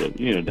relationship,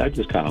 that's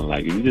just kind of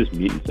like, if you're just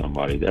meeting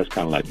somebody, that's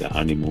kind of like the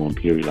honeymoon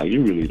period. Like,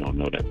 you really don't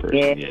know that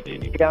person yet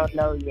anyway. You don't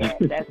know yet.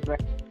 That's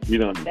right. You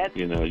don't,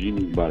 you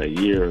need about a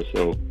year or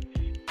so,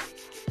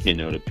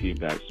 to peel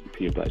back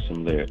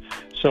some layer.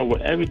 So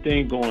with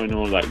everything going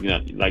on,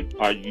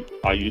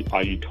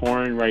 are you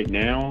touring right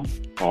now,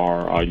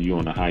 or are you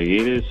on a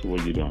hiatus?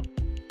 What are you doing?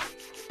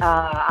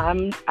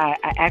 I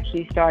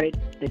actually started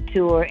the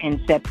tour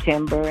in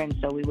September, and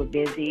so we were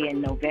busy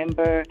in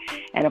November,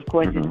 and of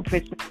course it's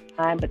Christmas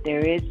time. But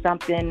there is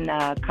something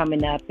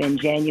coming up in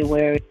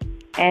January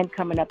and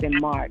coming up in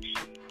March.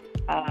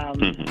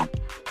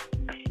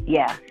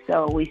 Yeah,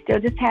 so we still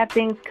just have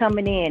things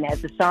coming in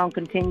as the song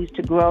continues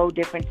to grow.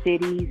 Different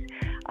cities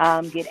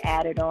get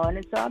added on,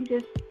 and so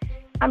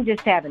I'm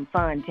just having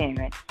fun,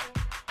 Terrence.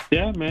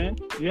 Yeah, man.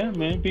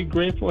 Be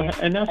grateful,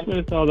 and that's what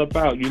it's all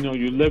about.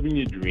 You're living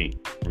your dream,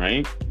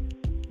 right?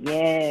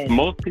 Yes.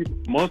 Most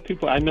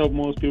people. I know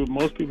most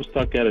people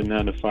stuck at a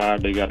 9 to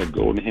 5. They got a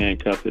golden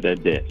handcuff to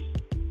that desk.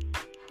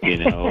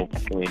 And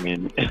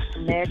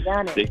they're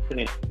done it. They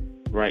can't.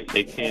 Right.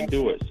 They can't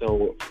do it.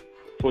 So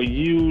for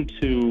you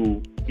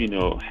to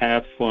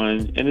have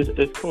fun, and it's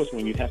of course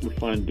when you're having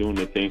fun doing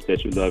the things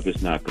that you love,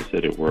 it's not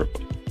considered work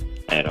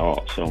at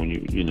all. So when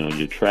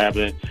you're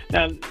traveling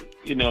now.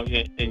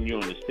 And you're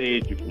on the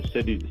stage, you're from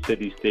city to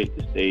city, state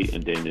to state,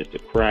 and then there's the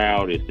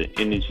crowd, it's the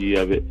energy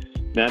of it.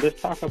 Now,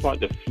 let's talk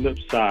about the flip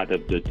side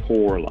of the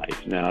tour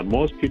life. Now,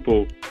 most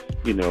people,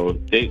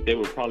 they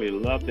would probably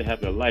love to have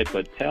their life,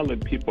 but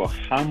telling people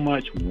how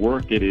much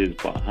work it is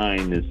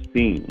behind the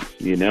scenes,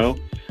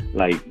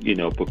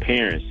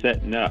 preparing,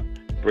 setting up,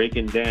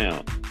 breaking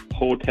down,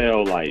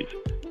 hotel life,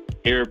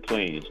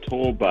 airplanes,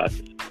 tour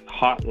buses,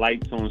 hot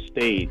lights on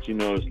stage,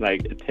 it's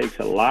like it takes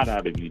a lot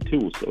out of you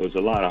too. So it's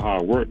a lot of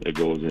hard work that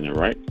goes in it,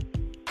 right?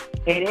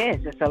 It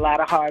is. It's a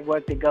lot of hard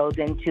work that goes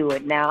into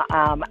it. Now,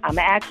 I'm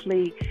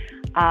actually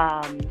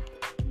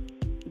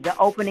the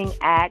opening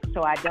act,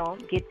 so I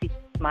don't get to use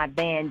my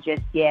band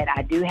just yet.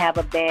 I do have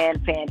a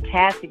band,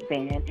 fantastic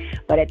band,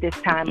 but at this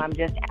time I'm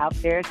just out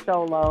there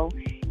solo,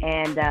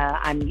 and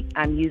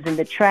I'm using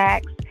the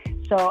tracks.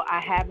 So I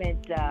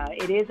haven't,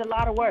 it is a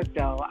lot of work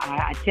though.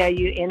 I tell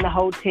you, in the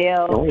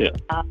hotel,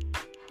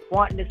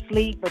 wanting to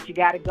sleep, but you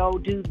got to go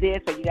do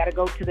this, or you got to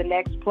go to the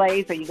next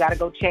place, or you got to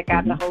go check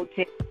out the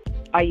hotel.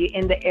 Are you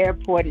in the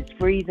airport? It's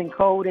freezing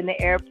cold in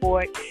the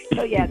airport.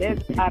 So yeah,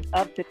 there's a lot of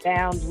ups and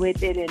downs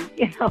with it, and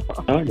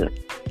Oh,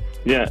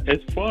 yeah,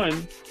 it's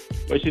fun.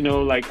 But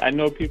I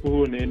know people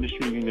who are in the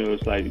industry,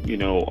 it's like,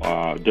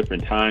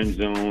 different time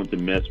zones to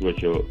mess with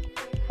your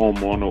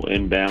hormonal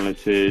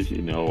imbalances,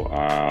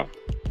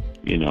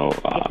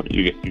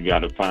 you got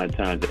to find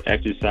time to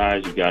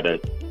exercise. You got to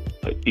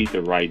eat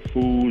the right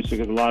foods,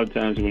 because a lot of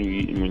times when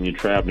you're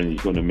traveling,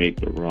 you're going to make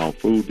the wrong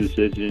food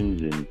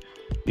decisions, and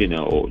you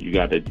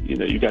got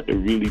to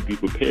really be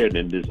prepared.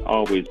 And there's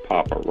always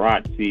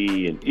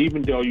paparazzi, and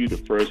even though you're the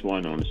first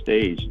one on the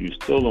stage, you're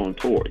still on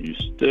tour. You're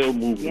still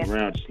moving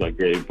around just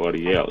like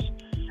everybody else.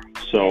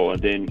 So,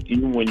 and then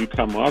even when you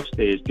come off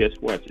stage, guess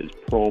what? It's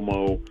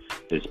promo,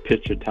 it's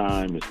picture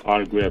time, it's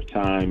autograph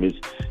time.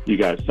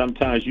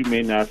 Sometimes you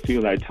may not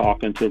feel like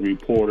talking to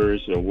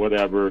reporters or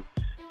whatever,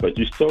 but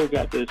you still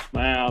got to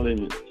smile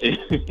and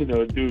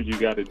do what you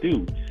got to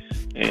do.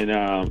 And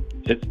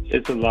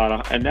it's a lot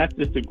of, and that's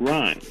just the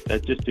grind.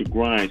 That's just the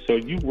grind. So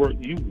you work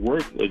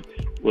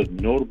with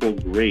notable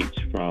greats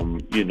from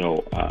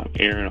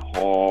Aaron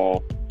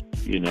Hall,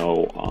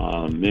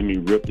 Mimi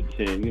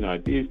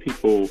Ripperton. These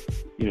people,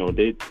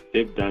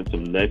 they've done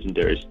some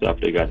legendary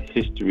stuff. They got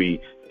history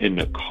in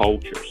the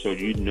culture. So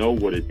you know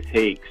what it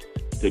takes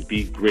to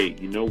be great.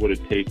 You know what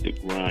it takes to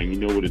grind. You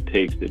know what it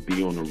takes to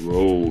be on the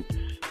road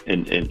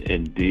and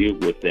deal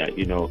with that.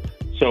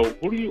 So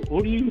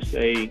who do you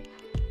say?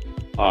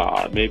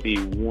 Maybe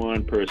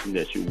one person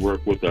that you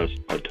work with or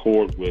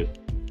toured with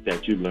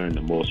that you learned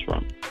the most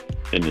from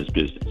in this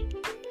business?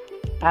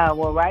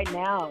 Well, right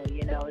now,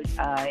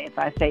 if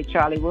I say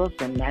Charlie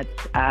Wilson, that's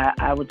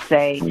I would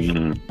say.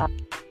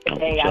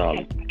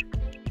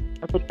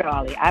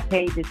 Charlie, I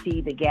paid to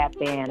see the Gap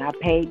Band. I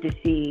paid to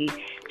see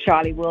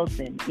Charlie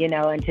Wilson.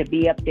 And to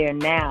be up there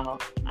now.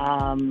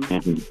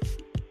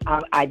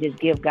 I just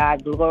give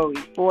God glory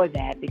for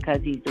that,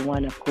 because he's the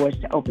one, of course,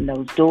 to open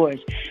those doors.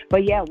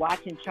 But yeah,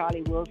 watching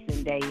Charlie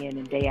Wilson day in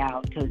and day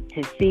out, to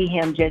see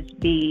him just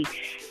be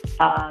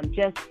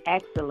just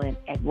excellent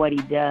at what he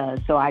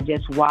does. So I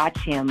just watch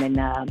him, and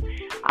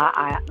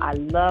I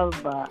love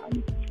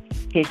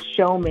his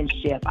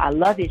showmanship. I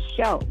love his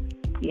show.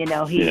 You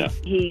know,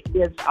 he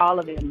gives all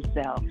of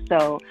himself.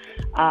 So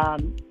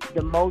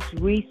the most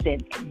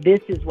recent, this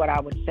is what I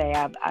would say,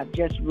 I've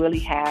just really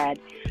had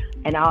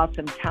an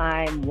awesome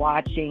time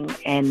watching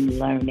and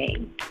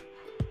learning.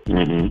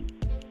 Mm-hmm.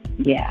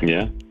 Yeah.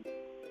 Yeah.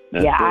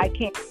 Yeah, I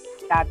can't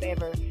I've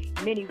ever,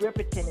 Minnie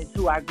Riperton is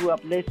who I grew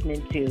up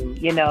listening to,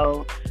 you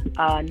know,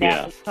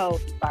 Natalie Cole,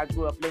 I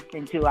grew up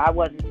listening to. I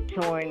wasn't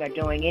touring or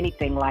doing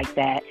anything like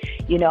that.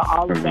 You know,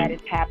 all of that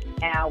is happening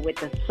now with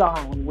the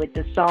song. With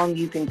the song,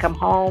 You Can Come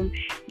Home.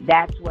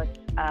 That's what's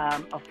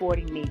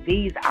affording me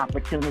these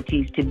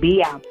opportunities to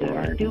be out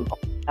there, to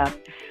open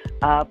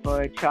up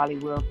for Charlie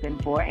Wilson,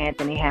 for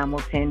Anthony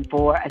Hamilton,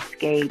 for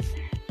Escape.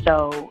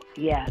 So,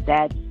 yeah,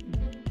 that's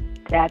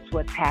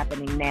what's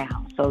happening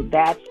now. So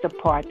that's the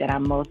part that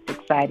I'm most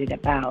excited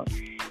about.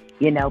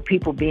 You know,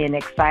 people being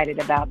excited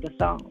about the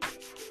song.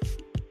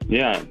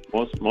 Yeah,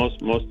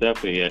 most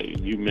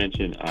definitely. You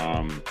mentioned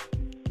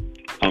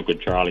Uncle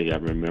Charlie. I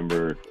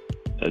remember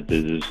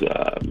this is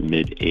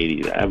mid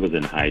 '80s. I was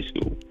in high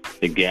school.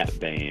 The Gap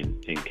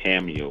Band and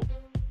Cameo,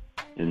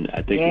 and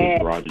I think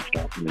it was Roger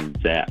Charleston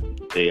and Zapp.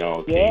 They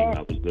all came.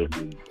 I was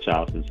living in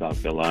Charleston,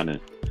 South Carolina.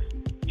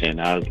 And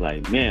I was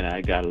like, man,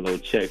 I got a little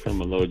check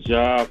from a little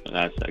job, and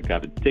I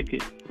got a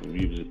ticket. And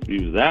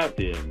we was out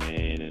there,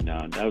 man, and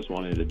that was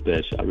one of the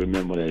best. I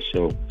remember that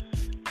show,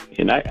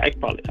 and I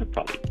probably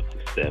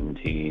was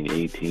 17,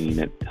 18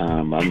 at the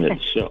time. I'm at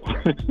the show,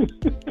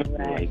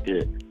 right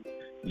there,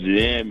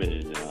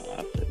 jamming. And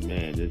I said,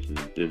 man,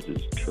 this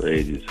is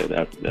crazy. So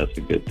that's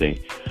a good thing.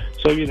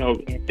 So, you know,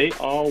 they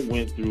all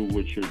went through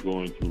what you're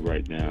going through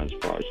right now as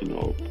far as, you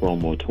know,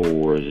 promo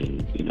tours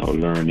and, you know,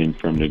 learning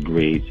from the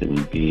greats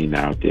and being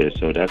out there.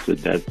 So that's a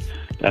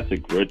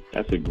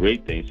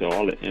great thing. So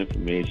all the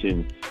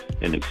information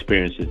and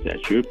experiences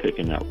that you're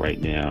picking up right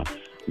now,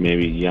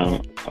 maybe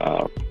young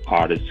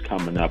artists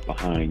coming up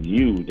behind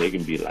you, they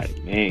can be like,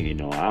 man, you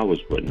know, I was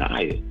with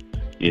Naya,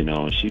 you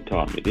know, and she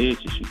taught me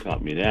this and she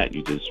taught me that.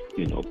 You just,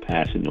 you know,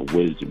 passing the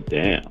wisdom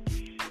down.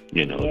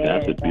 You know,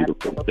 that's a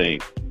beautiful thing.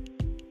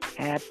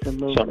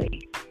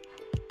 Absolutely.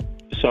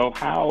 So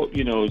how,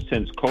 you know,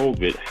 since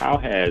COVID, how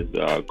has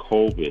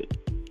COVID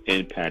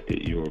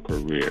impacted your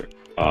career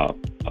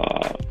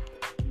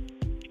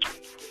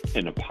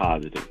in a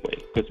positive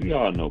way? Because we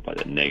all know about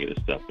the negative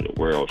stuff, with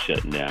the world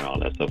shutting down, all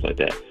that stuff like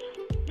that.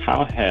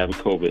 How have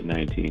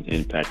COVID-19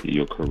 impacted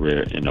your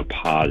career in a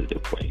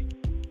positive way?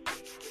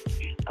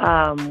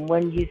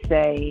 When you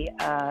say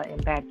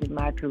impacted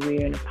my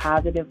career in a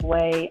positive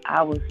way,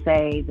 I would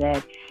say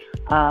that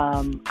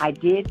I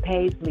did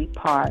Paisley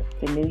Park,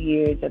 the New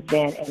Year's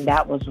event, and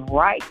that was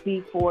right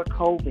before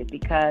COVID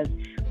because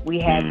we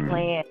had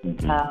plans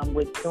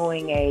with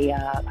doing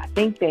I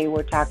think they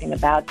were talking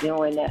about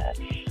doing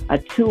a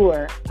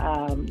tour,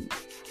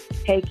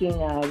 taking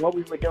what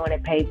we were doing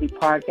at Paisley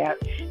Park. That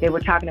they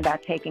were talking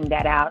about taking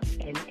that out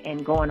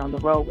and going on the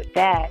road with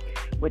that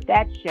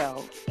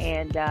show.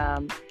 And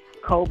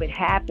COVID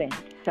happened,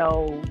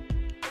 so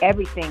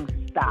everything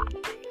stopped.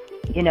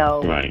 You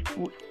know,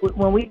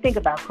 when we think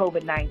about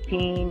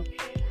COVID-19,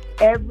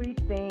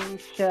 everything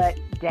shut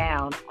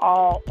down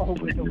all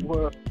over the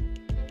world.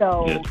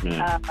 So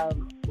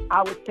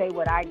I would say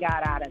what I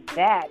got out of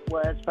that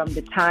was from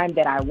the time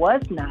that I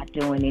was not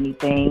doing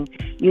anything,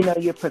 you know,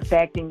 you're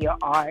perfecting your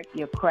art,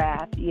 your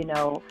craft, you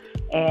know,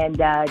 and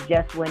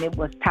just when it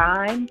was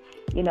time,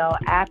 you know,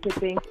 after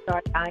things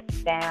started dying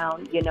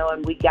down, you know,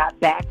 and we got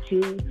back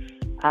to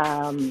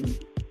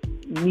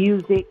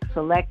music,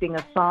 selecting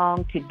a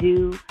song to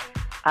do,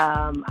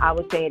 I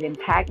would say it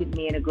impacted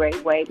me in a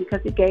great way because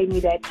it gave me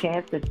that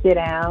chance to sit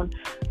down,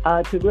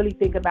 to really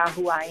think about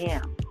who I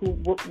am,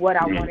 what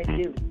I want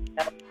to do,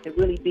 to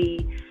really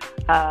be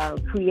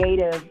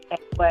creative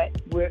at what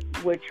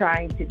we're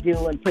trying to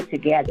do and put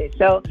together.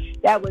 So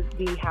that would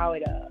be how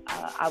it,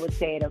 I would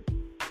say it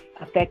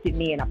affected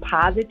me in a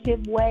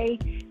positive way.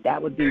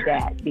 That would be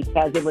that,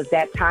 because it was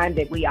that time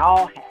that we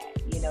all had.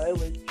 You know,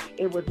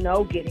 it was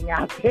no getting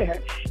out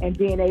there and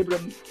being able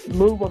to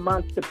move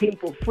amongst the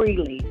people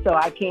freely. So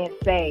I can't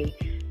say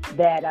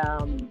that,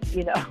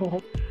 you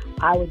know,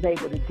 I was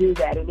able to do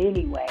that in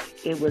any way.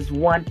 It was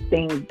once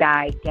things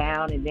died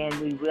down and then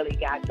we really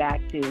got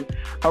back to,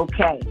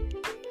 okay,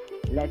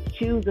 let's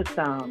choose a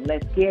song.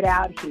 Let's get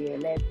out here.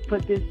 Let's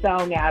put this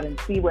song out and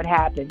see what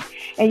happens.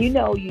 And, you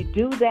know, you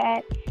do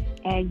that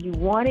and you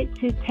want it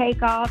to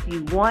take off.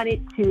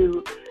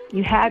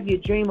 You have your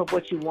dream of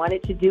what you want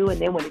it to do, and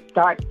then when it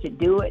starts to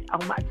do it,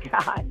 oh my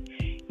God,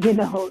 you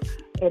know,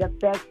 it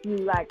affects you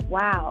like,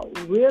 wow,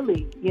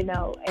 really, you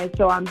know. And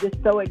so I'm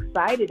just so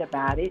excited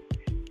about it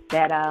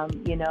that,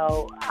 you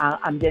know,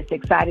 I'm just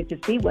excited to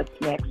see what's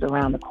next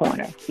around the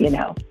corner, you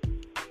know.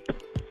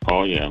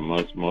 Oh yeah,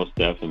 most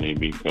definitely,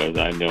 because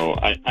I know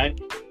I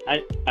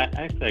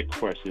asked that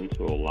question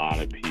to a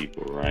lot of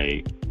people,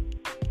 right?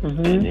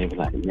 And they were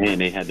like, man,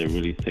 they had to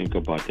really think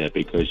about that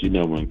because, you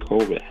know, when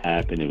COVID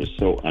happened, it was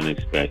so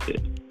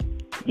unexpected.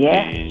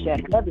 Yeah,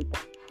 everything.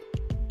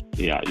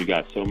 you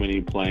got so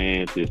many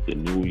plans. It's the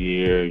new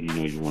year.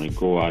 You want to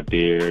go out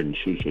there and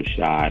shoot your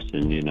shots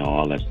and,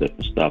 all that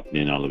different stuff. And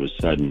then all of a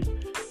sudden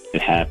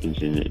it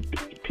happens and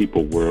the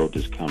people world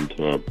just come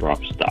to an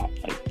abrupt stop,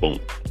 like boom.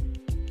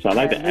 So I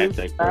like to ask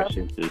that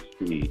question to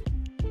see.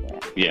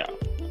 Yeah.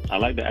 I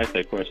like to ask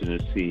that question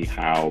to see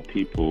how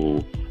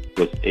people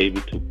was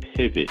able to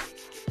pivot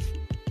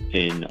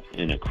in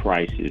a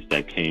crisis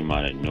that came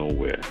out of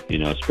nowhere,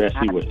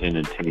 especially with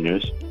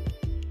entertainers,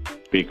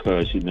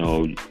 because, you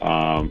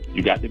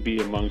got to be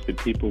amongst the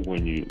people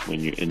when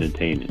you're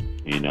entertaining,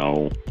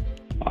 a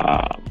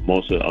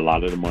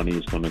lot of the money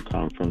is going to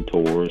come from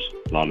tours.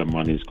 A lot of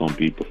money is going to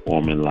be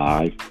performing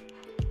live,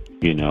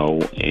 and,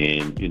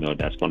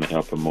 that's going to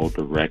help promote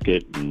the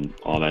record and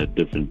all that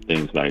different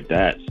things like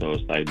that. So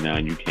it's like now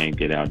you can't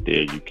get out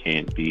there. You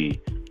can't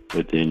be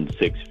within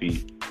 6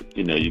 feet.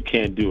 You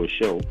can't do a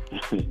show,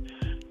 so.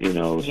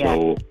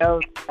 That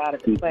was out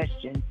of the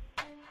question.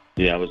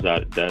 Yeah, that's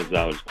out of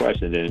the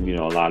question. And,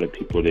 a lot of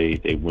people, they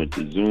went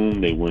to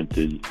Zoom, they went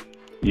to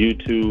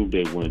YouTube,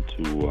 they went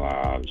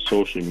to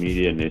social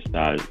media, and they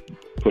started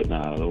putting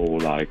out a whole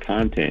lot of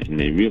content, and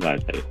they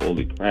realized, like,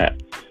 holy crap,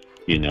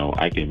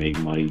 I can make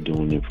money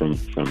doing it from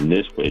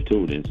this way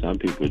too. Then some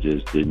people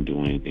just didn't do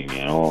anything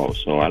at all.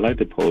 So I like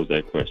to pose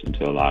that question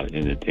to a lot of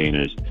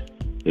entertainers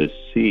to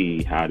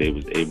see how they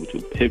was able to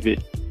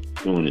pivot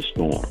during the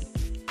storm.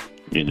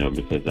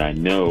 Because I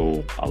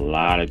know a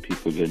lot of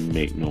people couldn't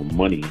make no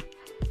money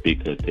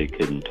because they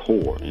couldn't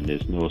tour, and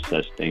there's no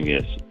such thing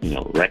as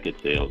record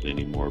sales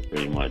anymore.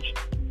 Pretty much,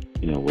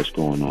 what's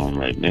going on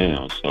right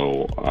now.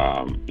 So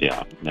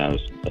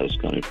that's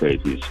kind of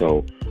crazy.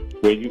 So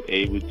were you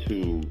able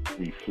to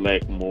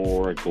reflect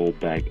more, go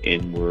back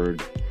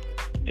inward,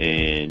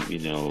 and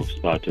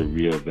start to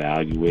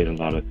reevaluate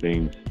a lot of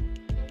things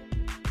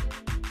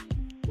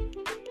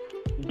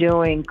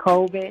during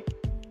COVID?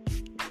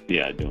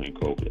 Yeah, during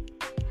COVID.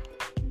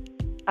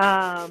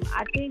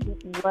 I think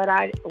what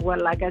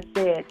like I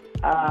said,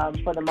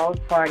 for the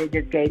most part, it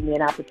just gave me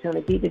an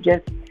opportunity to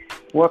just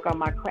work on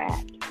my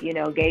craft.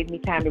 Gave me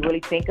time to really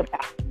think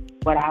about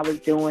what I was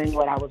doing,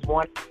 what I was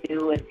wanting to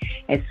do, and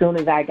as soon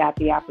as I got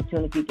the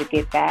opportunity to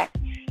get back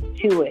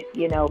to it,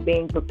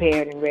 being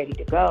prepared and ready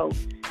to go.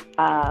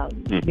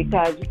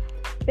 Because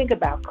think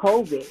about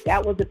COVID,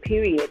 that was a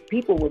period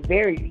people were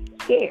very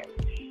scared,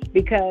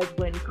 because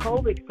when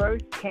COVID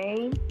first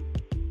came,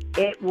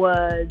 it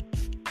was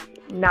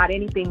not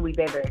anything we've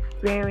ever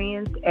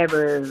experienced,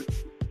 ever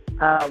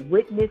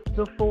witnessed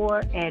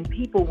before, and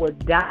people were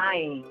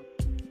dying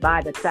by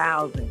the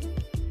thousands,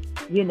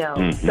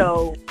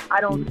 So I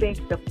don't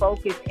think the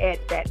focus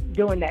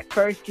during that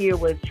first year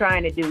was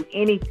trying to do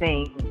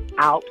anything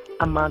out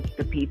amongst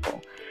the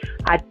people.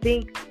 I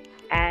think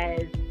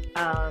as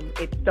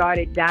it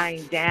started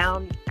dying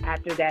down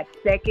after that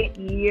second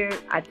year,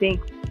 I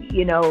think,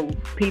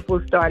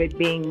 people started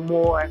being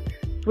more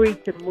free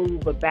to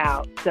move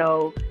about.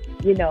 So,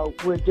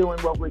 we're doing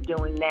what we're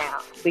doing now,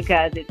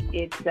 because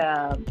it's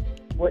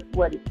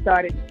what it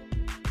started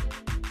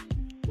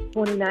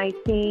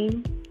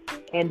 2019,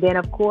 and then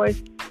of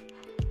course,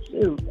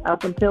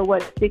 up until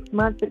 6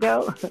 months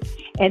ago,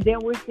 and then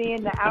we're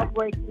seeing the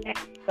outbreaks now.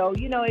 So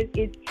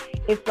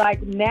it's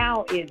like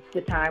now is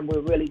the time we're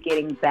really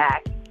getting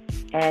back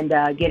and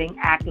getting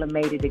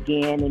acclimated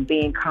again and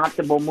being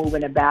comfortable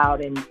moving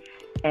about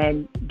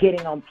and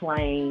getting on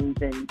planes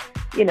and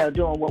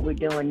doing what we're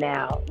doing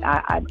now.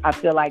 I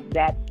feel like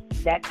that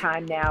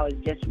time now is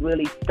just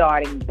really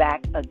starting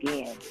back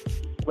again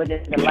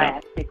within the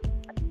last 6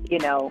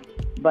 months,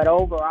 But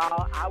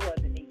overall, I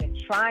wasn't even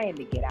trying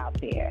to get out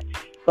there.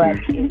 But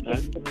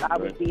if I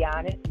would be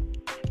honest,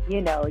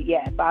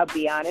 if I'll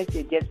be honest,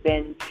 it's just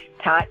been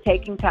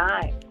taking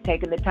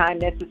the time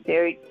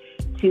necessary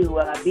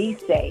to be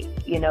safe,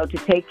 to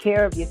take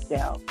care of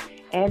yourself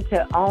and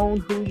to own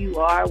who you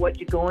are, what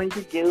you're going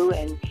to do,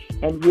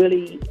 and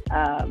really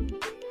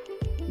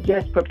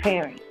just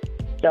preparing.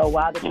 So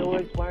while the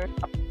doors weren't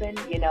open,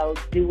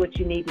 do what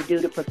you need to do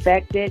to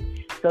perfect it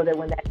so that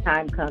when that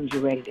time comes,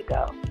 you're ready to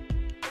go.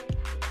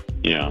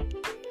 Yeah.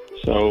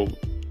 So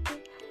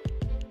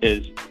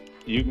is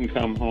You Can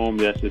Come Home,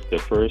 that's just the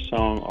first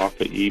song off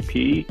the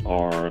EP,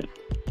 or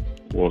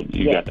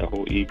you got the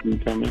whole EP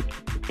coming?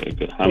 Okay,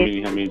 good. How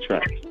many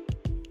tracks?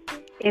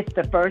 It's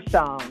the first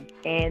song.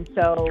 And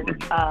so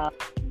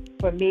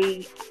for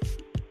me,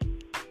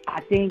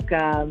 I think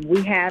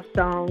we have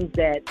songs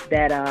that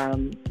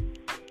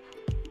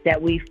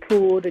we've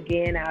pulled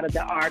again out of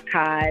the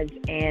archives,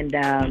 and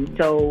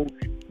so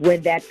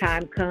when that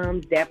time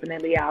comes,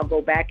 definitely I'll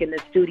go back in the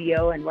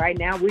studio. And right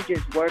now we're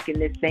just working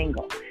this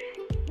single.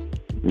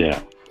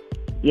 Yeah,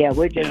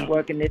 we're just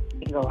working this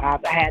single.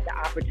 I've had the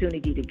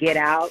opportunity to get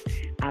out,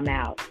 I'm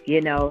out,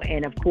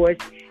 and of course,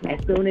 as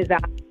soon as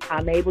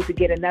I'm able to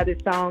get another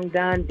song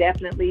done,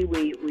 definitely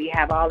we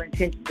have all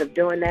intentions of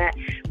doing that.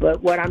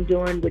 But what I'm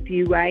doing with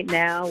you right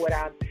now,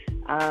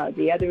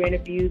 the other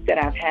interviews that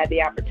I've had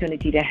the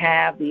opportunity to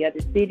have, the other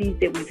cities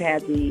that we've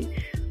had the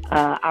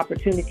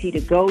opportunity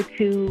to go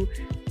to,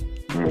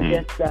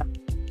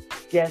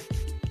 just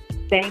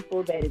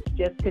thankful that it's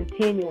just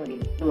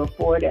continuing to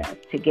afford us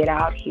to get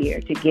out here,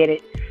 to get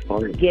it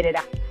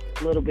out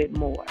a little bit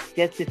more,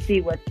 just to see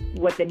what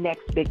the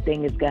next big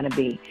thing is going to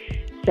be.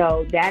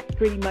 So that's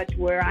pretty much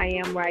where I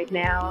am right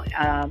now.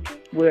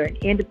 We're an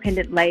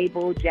independent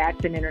label,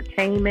 Jackson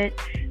Entertainment.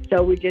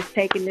 So we're just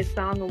taking this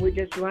song and we're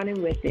just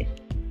running with it.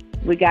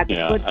 We got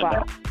the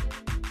football.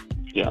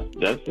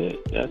 That's it.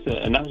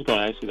 And I was going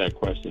to ask you that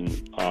question: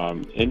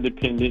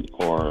 independent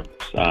or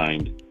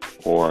signed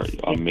or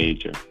a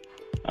major?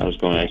 I was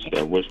going to ask you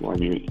that. Which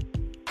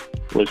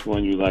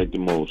one you like the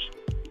most,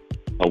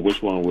 or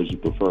which one would you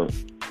prefer?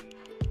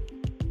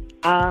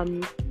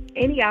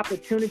 Any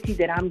opportunity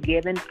that I'm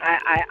given,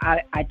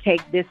 I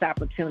take this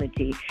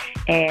opportunity,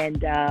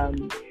 and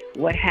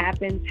what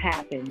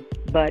happens.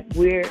 But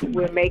we're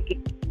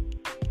making.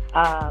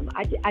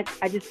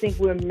 I just think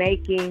we're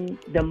making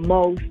the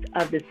most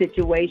of the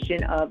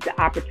situation, of the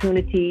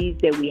opportunities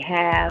that we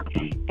have,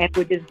 and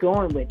we're just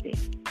going with it.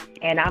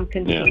 And I'm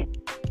content.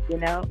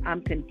 Yeah.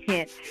 I'm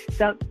content.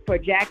 So for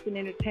Jackson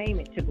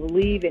Entertainment to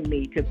believe in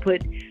me, to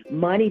put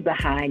money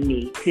behind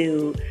me,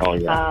 to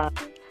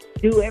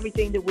do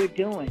everything that we're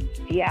doing.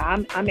 Yeah,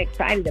 I'm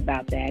excited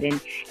about that.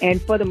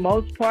 And for the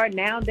most part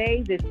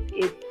nowadays,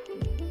 it's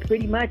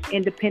pretty much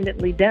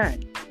independently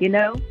done.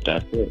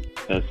 That's it.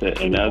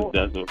 And that's what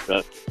I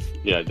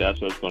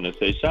was going to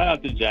say. Shout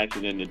out to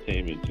Jackson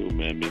Entertainment too,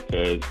 man,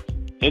 because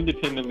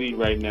independently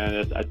right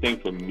now, I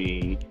think for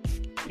me,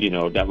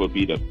 that would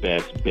be the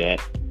best bet,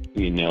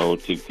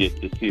 to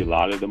get to see a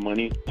lot of the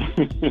money,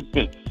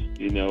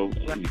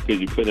 because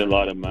you put a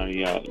lot of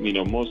money out.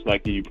 Most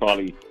likely you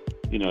probably,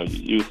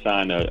 you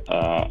sign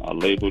a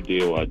label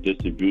deal or a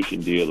distribution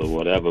deal or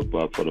whatever,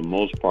 but for the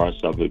most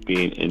parts of it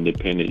being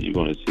independent, you're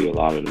going to see a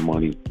lot of the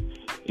money,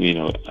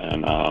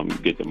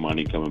 and get the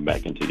money coming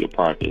back into your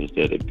pocket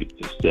instead of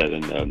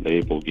the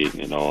label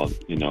getting it all,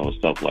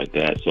 stuff like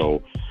that.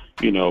 So,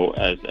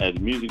 as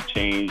music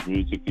changed,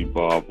 music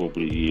evolved over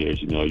the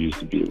years. It used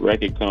to be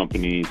record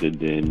companies, and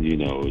then,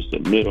 it's the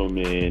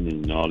middlemen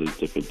and all these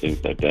different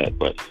things like that.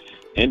 But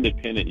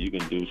independent, you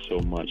can do so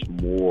much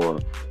more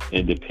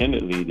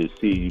independently to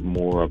see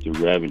more of the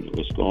revenue.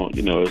 It's going,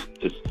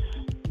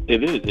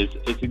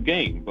 it's a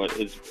game, but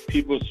it's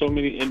people, so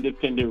many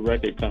independent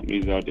record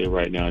companies out there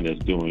right now that's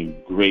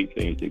doing great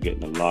things. They're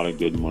getting a lot of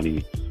good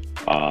money,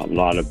 a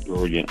lot of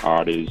brilliant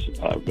artists,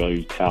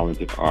 very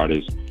talented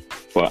artists.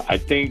 But I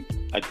think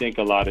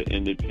a lot of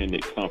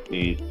independent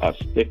companies are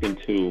sticking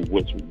to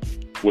what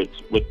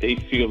they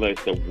feel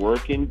like they're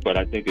working, but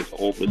I think it's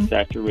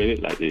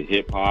oversaturated, like the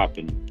hip hop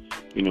and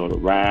the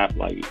rap.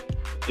 Like,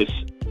 it's,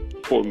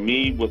 for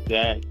me with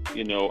that,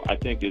 I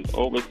think it's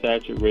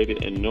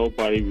oversaturated and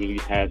nobody really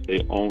has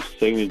their own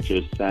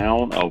signature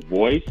sound or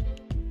voice.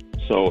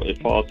 So it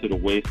falls to the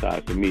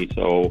wayside for me.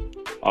 So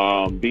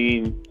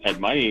being at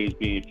my age,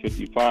 being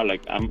 55,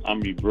 like I'm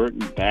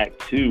reverting back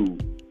to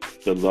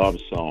the love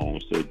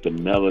songs, the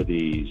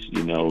melodies,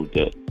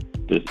 the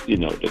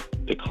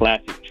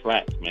classic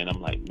tracks, man.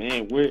 I'm like,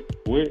 man, where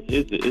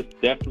is it? It's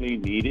definitely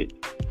needed.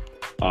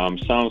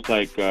 Songs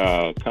like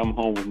Come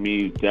Home With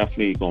Me is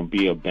definitely going to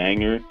be a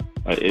banger.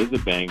 Is a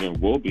banger,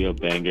 will be a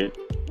banger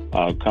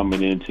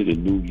coming into the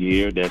new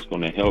year. That's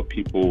going to help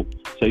people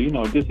say,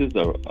 this is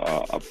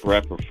a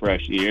breath of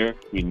fresh air.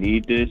 We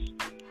need this.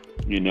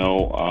 We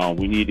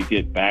need to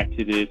get back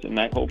to this. And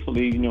I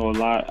hopefully,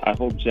 I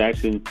hope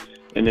Jackson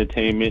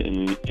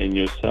Entertainment and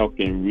yourself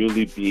can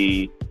really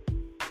be,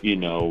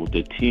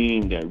 the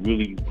team that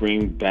really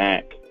bring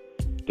back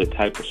the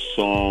type of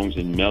songs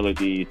and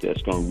melodies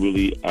that's going to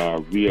really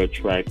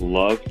reattract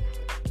love,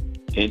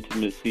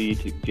 intimacy,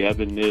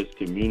 togetherness,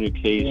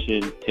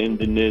 communication,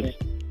 tenderness,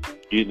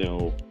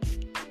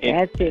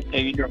 That's it.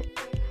 And,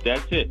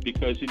 that's it,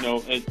 because,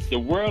 and the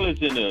world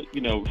is in a,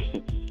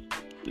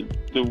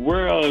 the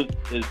world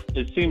is,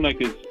 it seems like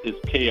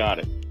it's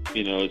chaotic.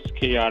 It's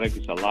chaotic.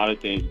 It's a lot of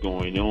things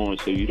going on.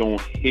 So you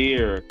don't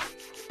hear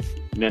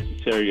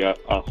necessarily a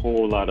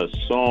whole lot of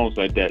songs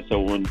like that. So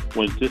when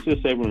just to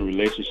say when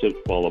relationships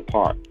fall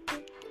apart,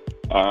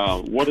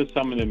 what are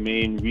some of the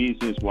main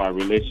reasons why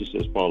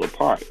relationships fall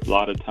apart? A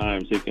lot of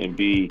times it can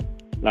be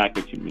lack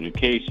of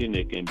communication.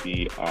 It can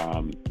be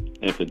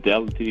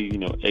infidelity.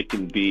 It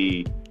can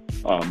be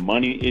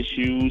money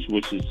issues,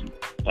 which is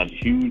a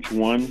huge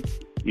one.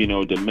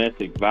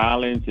 Domestic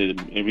violence and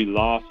every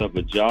loss of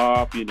a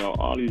job,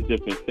 all these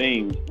different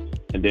things.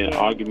 And then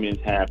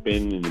arguments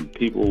happen and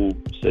people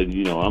said,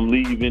 I'm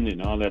leaving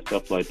and all that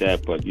stuff like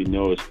that. But,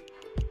 it's,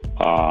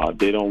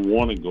 they don't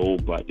want to go,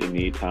 but they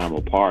need time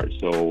apart.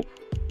 So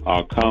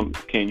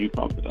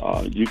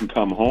you can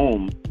come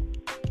home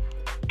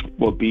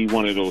will be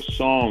one of those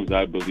songs,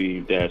 I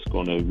believe, that's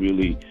going to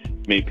really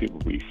make people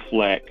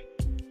reflect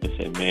and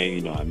say,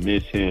 man, I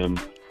miss him.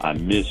 I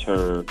miss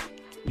her.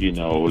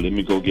 Let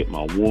me go get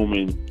my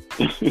woman.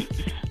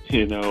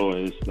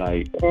 It's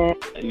like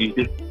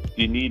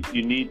you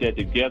need that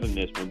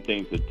togetherness when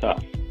things are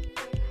tough.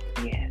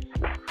 Yes,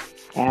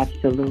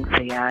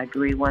 absolutely. I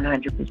agree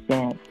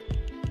 100%.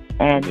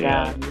 And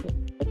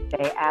they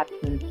say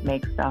absence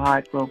makes the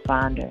heart grow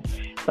fonder.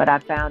 But I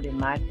found in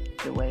my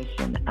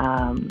situation,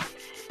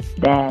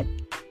 that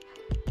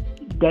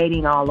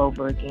dating all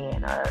over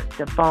again, or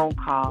the phone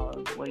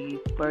calls where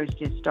you first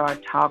just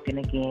start talking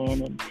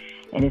again,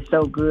 and it's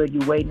so good.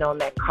 You're waiting on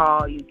that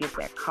call, you get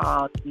that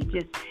call.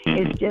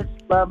 It's just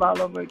love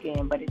all over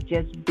again, but it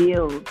just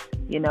builds,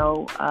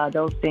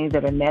 those things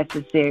that are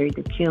necessary,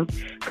 the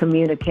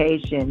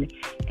communication,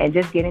 and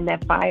just getting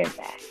that fire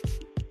back.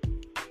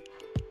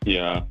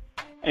 Yeah.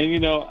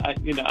 And,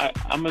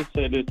 I'm going to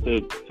say this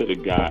to the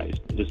guys.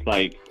 It's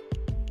like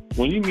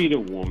when you meet a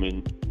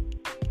woman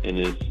and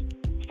it's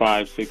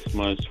 5, 6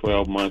 months,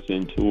 12 months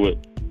into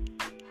it,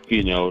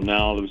 now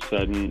all of a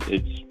sudden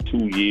it's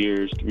 2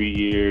 years, 3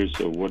 years,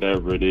 or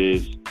whatever it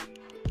is.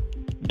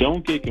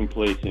 Don't get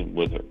complacent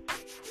with her.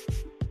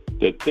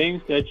 The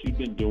things that you've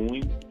been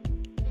doing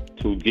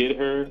to get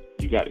her,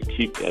 you got to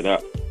keep that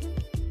up.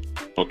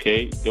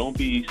 Okay? Don't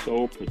be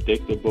so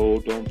predictable.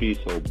 Don't be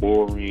so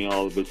boring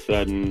all of a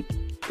sudden.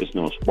 There's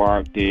no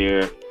spark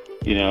there.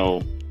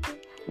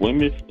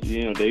 Women,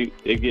 they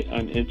get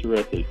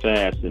uninterested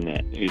fast in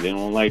that. They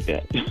don't like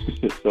that.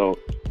 So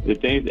the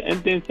things,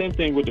 and then same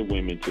thing with the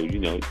women too.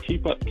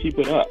 Keep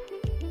it up.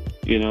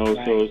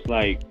 Right. So it's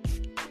like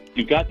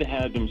you got to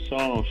have them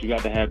songs. You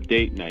got to have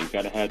date night. You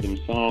got to have them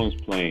songs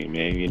playing,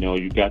 man.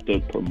 You got to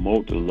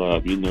promote the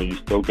love. You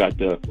still got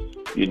to,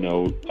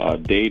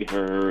 date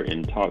her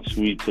and talk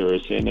sweet to her.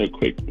 Send her a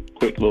quick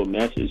little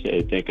message.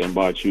 Hey, thinking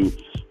about you.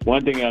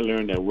 One thing I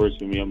learned that works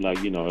for me, I'm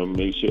like,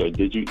 make sure,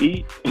 did you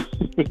eat?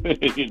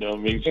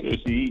 Make sure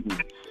she's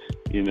eating.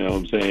 You know what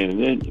I'm saying?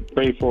 And then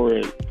pray for her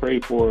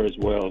as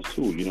well,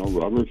 too.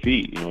 Rub her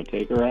feet,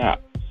 take her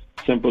out.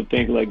 Simple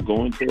things like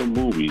going to the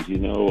movies,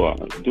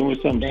 doing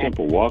something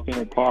simple, walking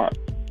in the park.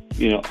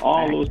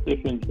 All those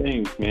different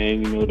things,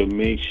 man, to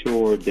make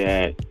sure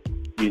that,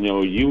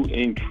 you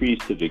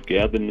increase the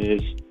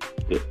togetherness,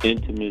 the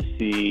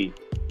intimacy,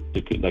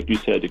 like you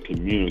said, the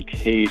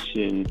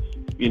communication.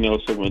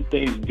 So when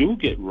things do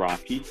get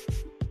rocky,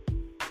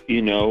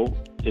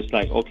 it's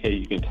like, okay,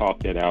 you can talk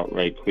that out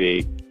right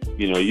quick.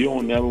 You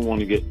don't never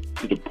want to get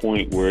to the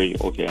point where,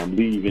 okay, I'm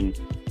leaving.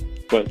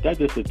 But that's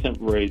just a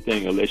temporary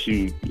thing unless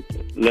it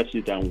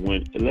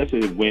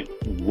went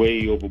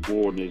way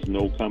overboard and there's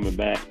no coming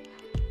back.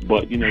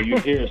 But, you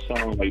hear a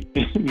song like,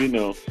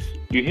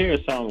 you hear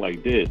a song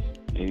like this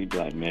and you be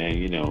like, man,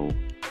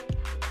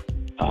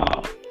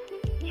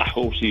 I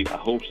hope she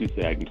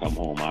say I can come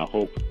home. I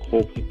hope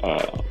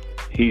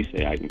he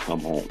say I can come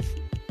home.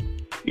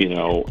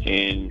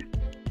 And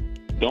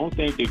don't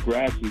think the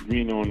grass is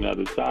green on the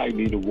other side. You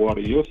need to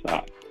water your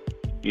side.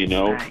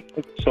 Right.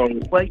 So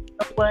well, you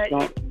know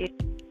what?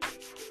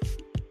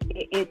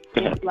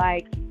 It's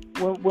like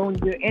when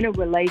you're in a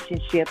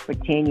relationship for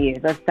 10 years.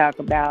 Let's talk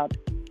about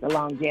the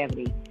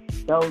longevity,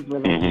 those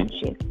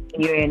relationships.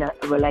 Mm-hmm. You're in a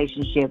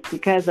relationship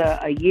because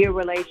a year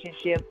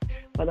relationship,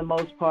 for the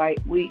most part,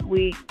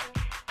 we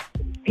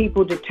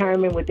people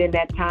determine within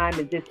that time,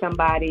 is this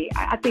somebody,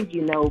 I think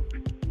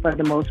for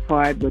the most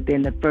part,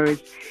 within the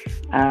first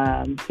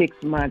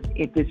 6 months,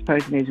 if this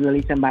person is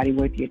really somebody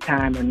worth your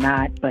time or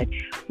not. But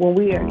when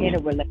we are in a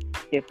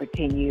relationship for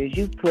 10 years,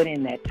 you put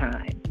in that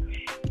time.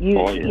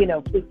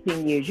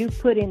 15 years, you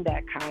put in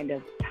that kind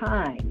of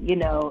time,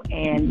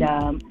 and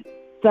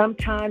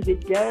sometimes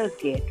it does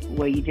get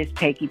where you just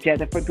take each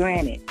other for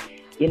granted.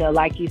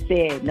 Like you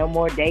said, no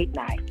more date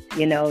nights,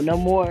 no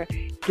more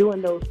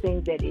doing those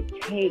things that it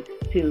takes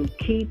to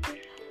keep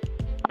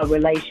a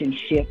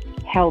relationship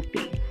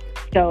healthy.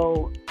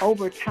 So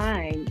over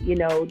time,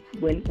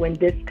 when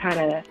this kind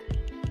of,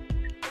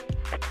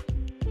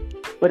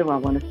 what do I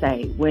want to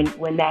say?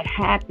 When that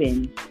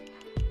happens,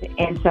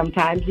 and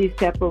sometimes you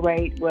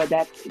separate, well,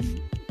 that's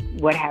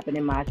what happened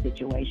in my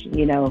situation.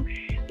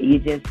 You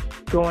just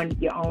going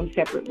your own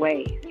separate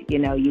ways. You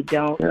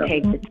don't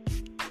take the time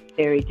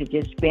necessary to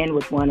just spend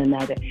with one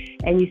another,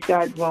 and you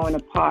start growing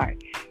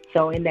apart.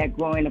 So in that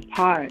growing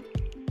apart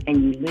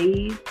and you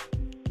leave,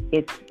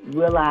 it's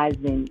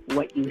realizing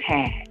what you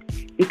had.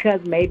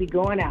 Because maybe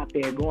going out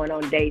there, going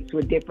on dates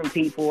with different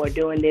people or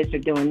doing this or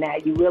doing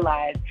that, you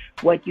realize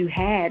what you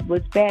had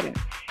was better.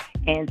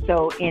 And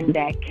so in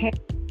that case,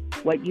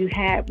 what you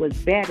had was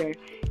better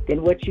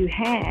than what you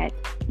had.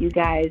 You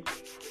guys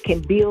can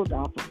build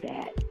off of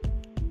that.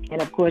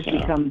 And of course,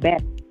 become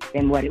better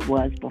than what it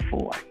was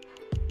before.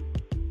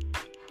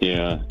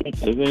 Yeah.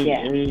 So then,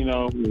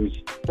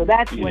 so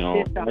that's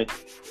what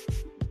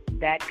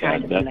that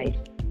kind of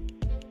relationship.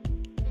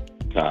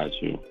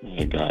 Got you.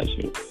 I got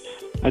you.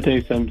 I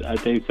think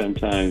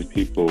sometimes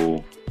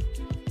people,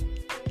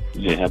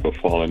 they have a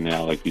falling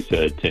out, like you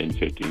said, 10,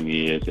 15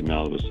 years, and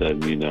all of a sudden,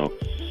 they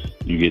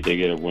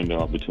get a window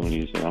of opportunity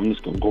and say, I'm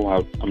just gonna go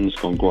out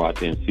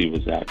there and see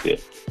what's out there.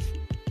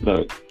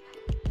 Look,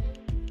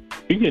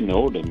 you're getting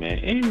older, man.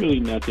 Ain't really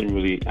nothing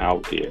really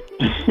out there.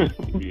 To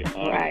be honest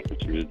right.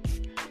 with you.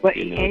 But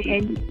and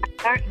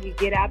you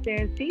get out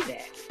there and see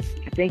that.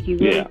 I think you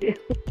really do.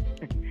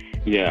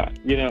 Yeah,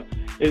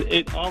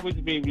 it always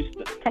made me,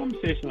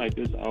 conversation like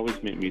this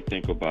always made me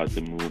think about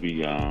the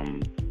movie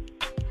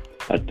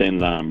A Thin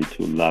Line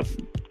Between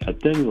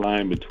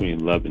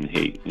Love and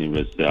Hate. And it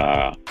was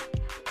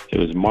it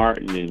was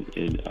Martin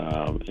and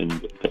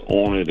the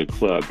owner of the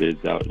club is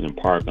out in the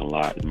parking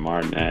lot, and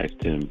Martin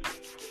asked him,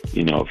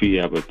 you know, if he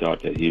ever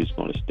thought that he was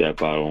going to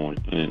step out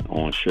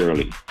on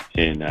Shirley,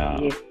 and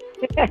he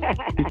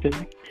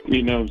said,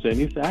 you know what I'm saying?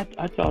 He said,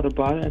 I thought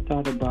about it,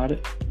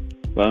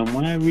 but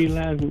when I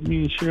realized what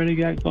me and Shirley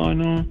got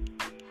going on,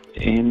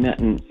 ain't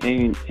nothing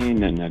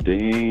out there,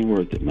 ain't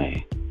worth it,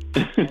 man.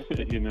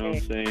 You know what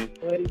I'm saying?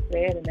 What he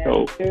said, and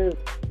that's true.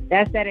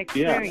 That's that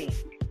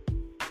experience.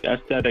 Yeah,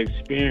 that's that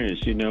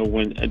experience. You know,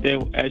 and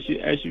then as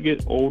you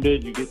get older,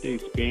 you get the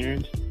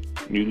experience.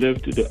 You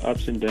live through the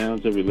ups and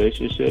downs of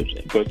relationships,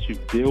 but you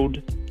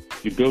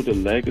build a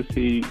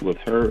legacy with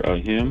her or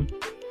him,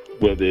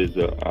 whether it's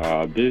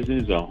a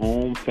business, a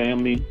home,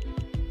 family,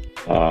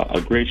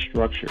 a great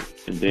structure.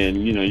 And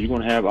then, you know, you're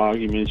going to have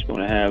arguments, you're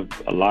going to have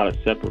a lot of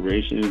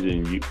separations,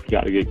 and you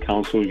got to get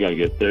counsel, you got to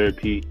get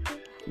therapy.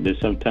 And then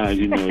sometimes,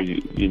 you know,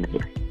 you know,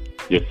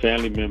 your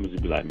family members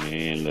will be like,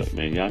 man, look,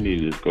 man, y'all need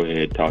to just go ahead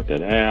and talk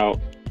that out.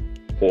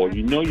 Or,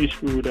 you know, you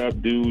screwed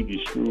up, dude,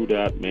 you screwed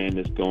up, man,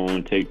 let's go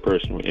and take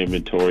personal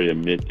inventory,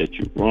 admit that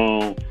you're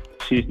wrong.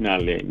 She's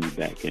not letting you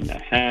back in the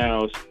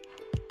house.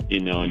 You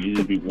know, you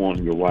just be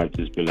wanting your wife to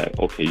just be like,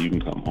 okay, you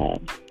can come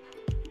home.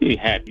 Be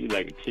happy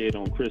like a kid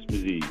on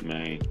Christmas Eve,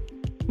 man.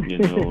 You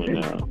know,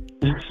 and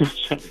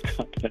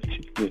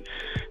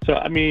so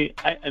I mean,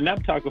 and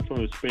I'm talking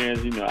from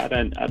experience. You know, I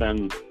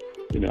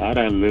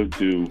done lived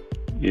through.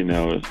 You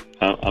know,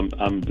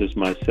 I'm just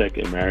my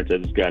second marriage. I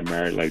just got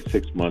married like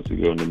 6 months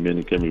ago in the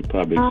Dominican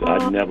Republic. So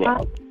I never.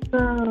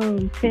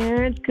 Awesome,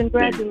 Terrence,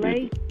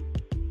 congratulations.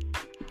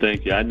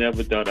 Thank you. I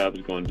never thought I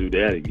was going to do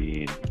that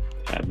again.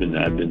 I've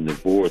been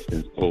divorced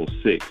since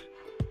 2006.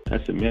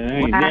 I said, man, I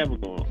ain't never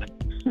going.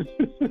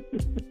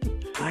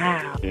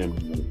 Wow.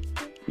 And,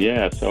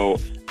 yeah, so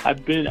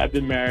I've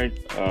been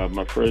married.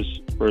 My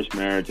first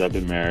marriage, I've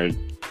been married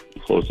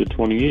close to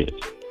 20 years.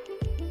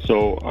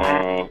 So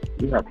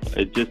yeah,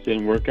 it just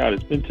didn't work out.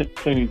 It's been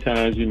plenty of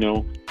times, you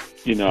know,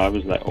 I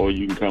was like, oh,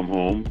 you can come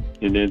home,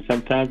 and then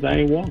sometimes I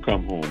ain't want to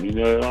come home. You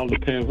know, it all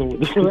depends on what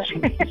the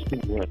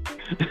situation was.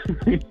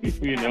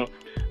 You know,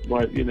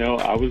 but you know,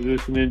 I was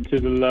listening to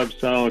the love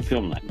song too.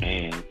 I'm like,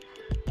 man,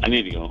 I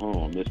need to go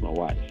home. Miss my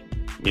wife.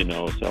 You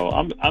know, so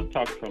I'm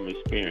talking from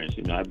experience.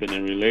 You know, I've been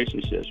in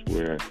relationships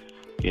where,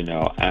 you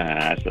know,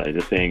 I was like,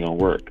 this ain't gonna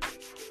work.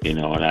 You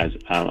know, and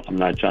I'm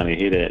not trying to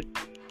hear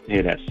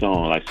that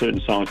song. Like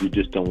certain songs you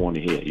just don't want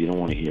to hear. You don't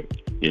want to hear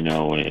it. You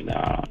know,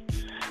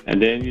 and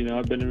then, you know,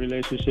 I've been in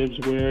relationships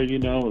where, you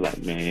know,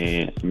 like,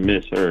 man, I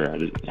miss her.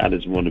 I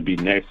just want to be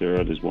next to her.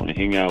 I just want to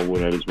hang out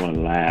with her. I just want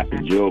to laugh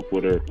and joke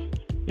with her.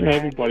 You know,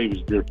 everybody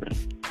was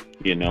different.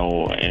 You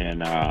know,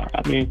 and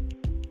I mean,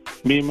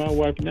 me and my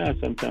wife now,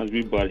 sometimes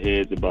we butt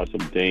heads about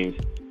some things,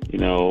 you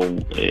know,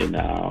 and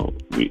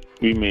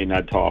we may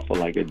not talk for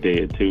like a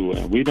day or two,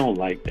 and we don't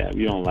like that.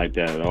 We don't like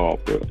that at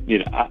all. But, you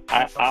know,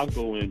 I'll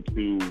go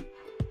into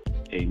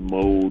a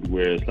mode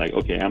where it's like,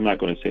 okay, I'm not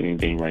going to say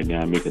anything right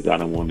now because I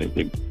don't want it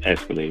to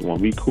escalate. When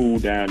we cool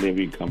down, then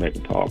we can come back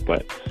and talk.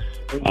 But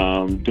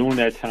during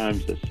that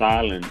times of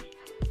silence,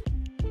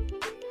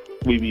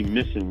 we be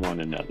missing one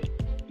another.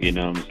 You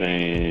know what I'm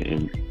saying?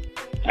 And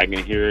I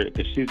can hear it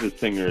because she's a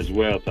singer as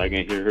well, so I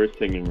can hear her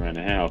singing around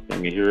the house. I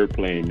can hear her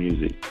playing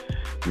music.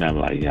 And I'm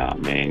like, yeah,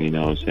 man, you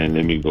know what I'm saying?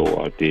 Let me go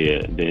out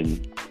there. And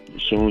then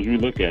as soon as we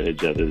look at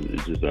each other,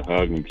 it's just a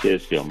hug and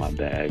kiss, feel my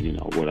bag, you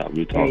know, whatever.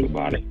 We talk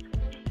about it.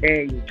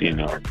 You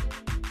know.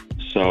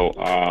 So,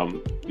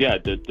 yeah,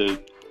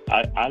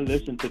 I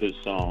listened to this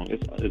song.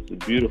 It's a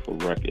beautiful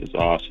record. It's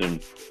awesome.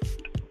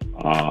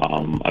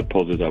 I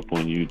posted it up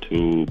on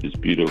YouTube. It's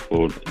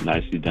beautiful,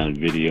 nicely done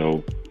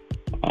video.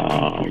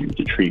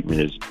 The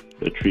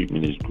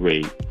treatment is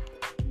great,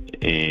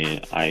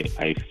 and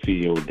I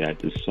feel that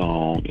the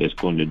song is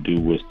going to do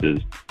what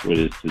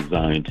it's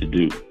designed to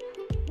do,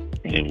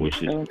 and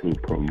which is to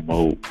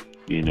promote,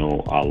 you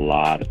know, a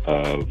lot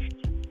of,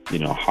 you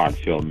know,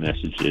 heartfelt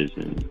messages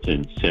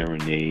and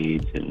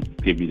serenades and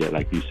give you that,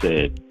 like you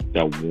said,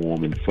 that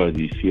warm and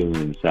fuzzy feeling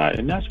inside,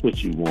 and that's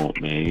what you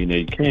want, man. You know,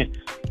 you can't.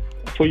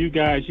 For you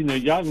guys, you know,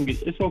 y'all can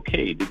get. It's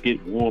okay to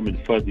get warm and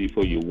fuzzy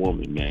for your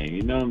woman, man.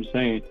 You know what I'm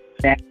saying?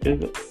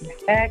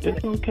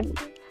 It's okay.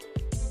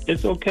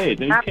 It's okay.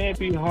 Then you can't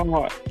be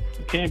hard.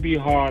 You can't be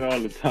hard all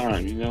the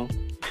time, you know.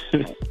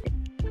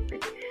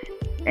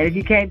 And if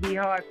you can't be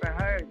hard for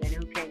her, then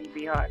who can you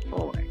be hard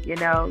for? You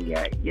know,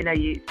 yeah. You know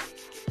you.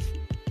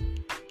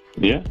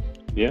 Yeah.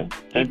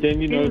 And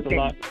then, you know, it's a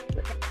lot.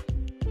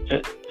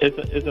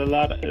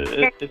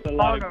 It's a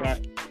lot of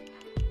guys.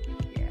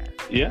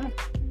 Yeah.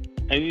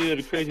 And, you know,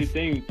 the crazy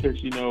thing,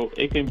 because, you know,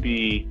 it can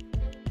be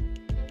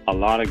a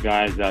lot of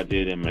guys out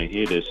there that may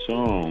hear this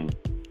song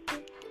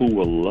who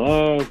will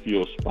love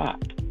your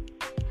spot.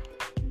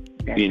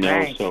 That's you know,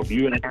 right. So if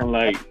you acting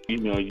like, you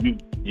know,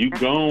 you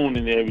gone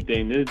and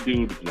everything, this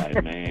dude is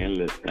like, man,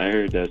 listen, I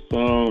heard that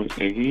song,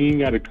 and he ain't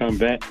got to come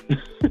back.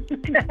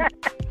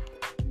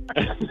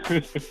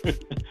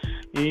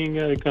 He ain't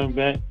got to come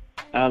back.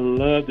 I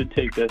love to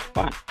take that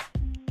spot.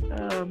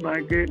 Oh, my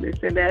goodness.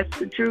 And that's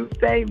the true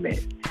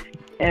statement.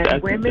 And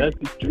that's women,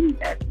 the truth.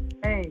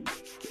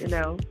 you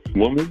know.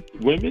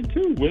 Women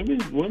too.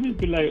 Women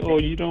be like, oh,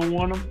 you don't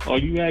want them? Oh,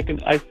 you acting?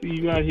 I see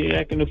you out here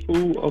acting a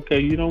fool. Okay,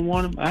 you don't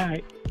want them? All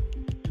right.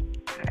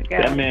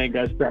 That man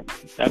got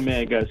something. That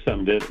man got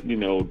something that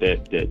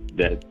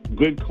that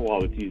good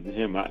qualities in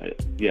him. I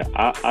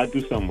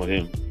do something with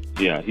him.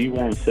 Yeah, he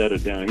want to settle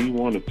down. He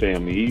want a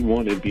family. He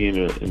want to be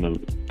in a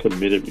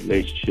committed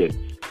relationship.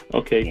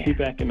 Okay, keep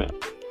backing up.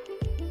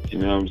 You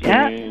know what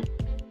I'm saying?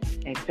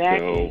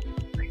 Exactly.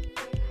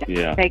 So,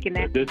 yeah. Taking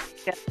that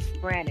for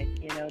granted.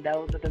 You know,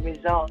 those are the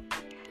results.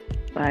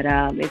 But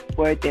it's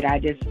worth it. I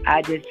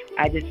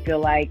just feel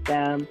like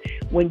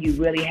when you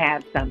really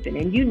have something,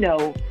 and you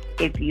know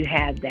if you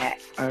have that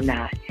or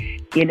not.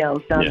 You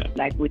know,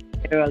 like we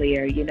said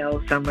earlier, you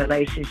know, some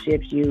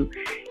relationships you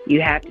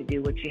have to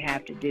do what you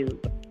have to do.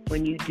 But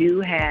when you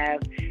do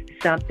have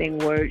something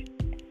worth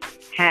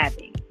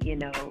having, you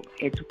know,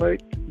 it's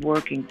worth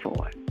working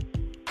for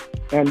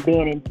and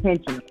being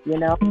intentional, you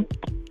know.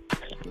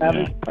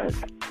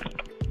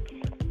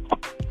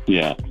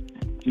 Yeah.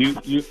 You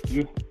know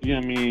what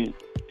I mean?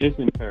 It's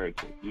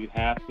imperative. You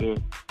have to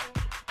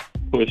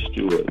push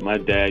through it. My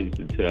dad used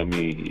to tell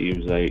me, he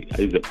was like,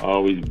 I used to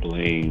always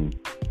blame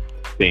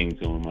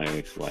things on my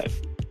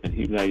ex-wife. And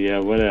he'd be like, yeah,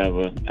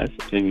 whatever. And,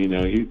 you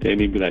know, he'd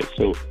be like,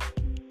 so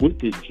what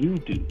did you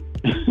do?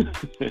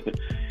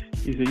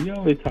 He said, you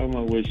always talking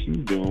about what she's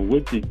doing.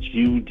 What did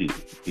you do?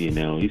 You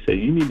know, he said,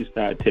 you need to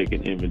start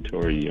taking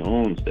inventory of your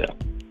own self.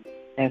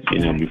 You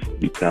know, before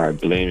you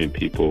start blaming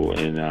people.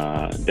 And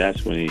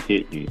that's when it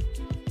hit me.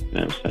 And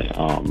I was like,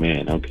 oh,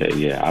 man, okay,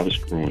 yeah, I was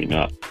screwing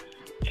up.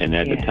 And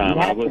at the time,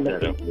 I was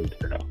at a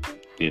hotel.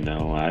 You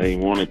know, I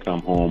didn't want to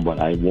come home, but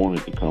I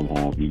wanted to come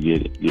home. You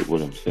get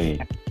what I'm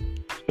saying?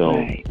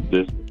 So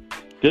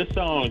this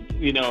song,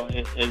 you know,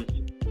 and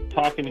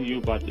talking to you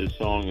about this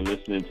song and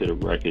listening to the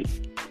record,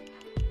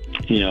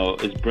 you know,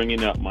 is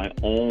bringing up my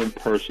own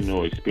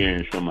personal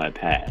experience from my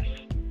past.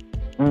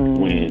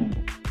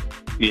 When,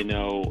 you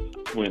know,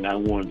 when I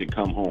wanted to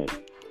come home.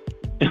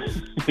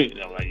 You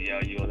know, like, yo,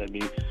 you let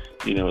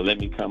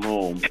me come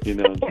home. You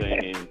know what I'm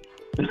saying?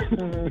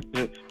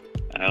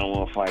 I don't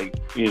want to fight,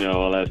 you know,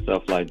 all that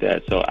stuff like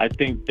that. So I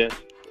think that's,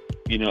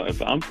 you know,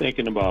 if I'm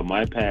thinking about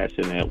my past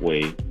in that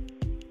way,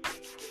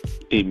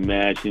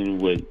 imagine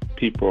what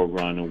people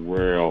around the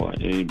world,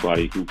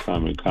 anybody who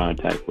come in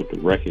contact with the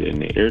record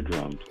and the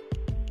eardrums,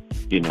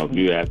 you know,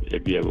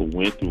 if you ever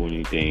went through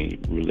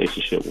anything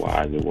relationship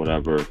wise or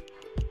whatever,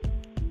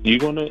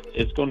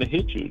 it's gonna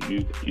hit you.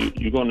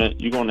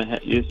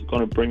 It's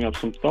gonna bring up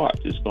some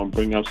thoughts. It's gonna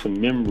bring up some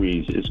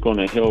memories. It's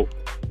gonna help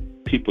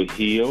people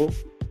heal.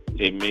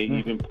 It may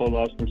even pull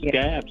off some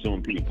scabs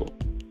on people.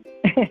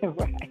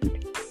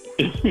 Right.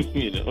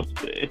 You know what I'm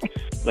saying?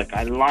 Like,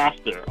 I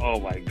lost her. Oh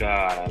my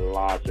God, I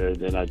lost her.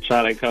 Then I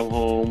tried to come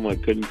home. I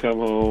couldn't come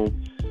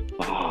home.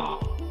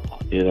 Oh,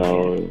 you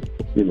know,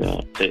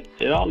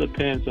 it all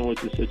depends on what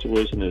the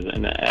situation is.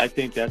 And I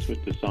think that's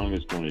what the song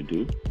is going to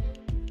do.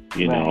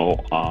 You know,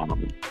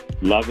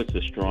 love is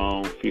a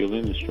strong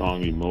feeling, a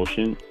strong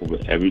emotion over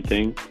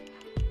everything.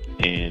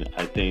 And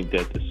I think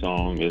that the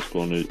song is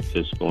going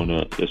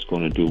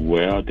to do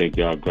well. I think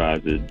y'all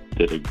guys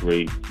did a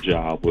great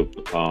job with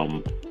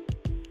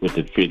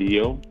the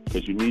video,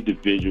 because you need the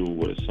visual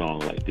with a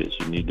song like this.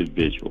 You need the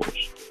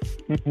visuals.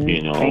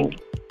 You know,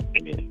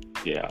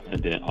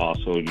 and then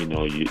also, you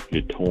know,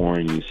 you're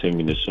touring, you're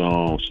singing the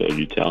song, so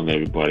you're telling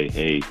everybody,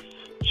 hey,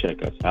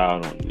 check us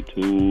out on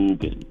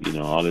YouTube, and you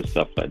know, all this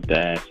stuff like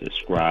that.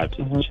 Subscribe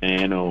to the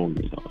channel.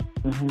 You know,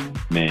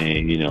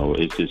 man, you know,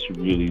 it's just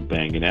really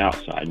banging out.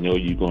 So I know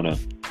you're gonna,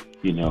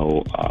 you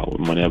know,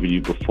 whenever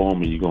you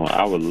perform,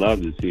 I would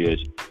love to see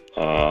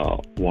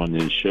one of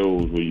these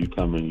shows where you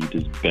come and you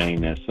just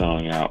bang that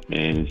song out,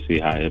 man, and see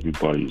how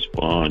everybody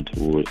responds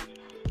to it.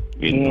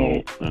 You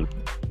know.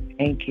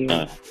 Thank you.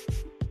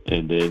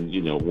 And then,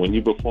 you know, when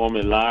you perform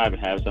it live,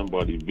 have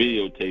somebody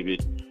videotape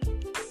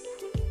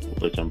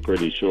it, which I'm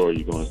pretty sure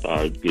you're going to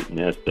start getting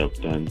that stuff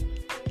done.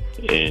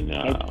 And,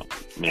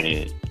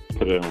 man,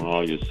 put it on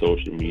all your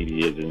social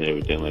medias and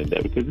everything like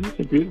that, because it's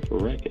a beautiful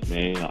record,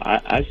 man.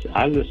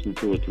 I listened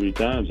to it 3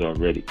 times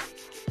already.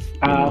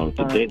 You know,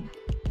 today.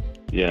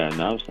 Yeah,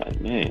 and I was like,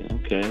 man,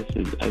 okay,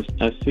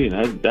 I see.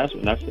 And that's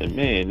when I said,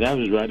 man, that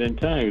was right in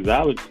time.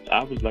 Because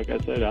I was like I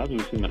said, I was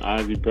listening to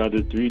Ozzy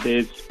Brothers 3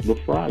 days before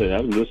Friday.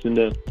 I was listening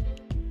to,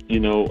 you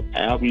know,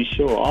 Albie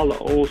Shore, all the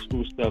old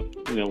school stuff,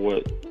 you know,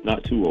 what,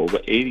 not too old,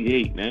 but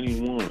 88,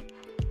 91,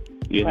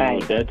 you know,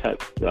 that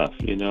type of stuff,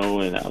 you know.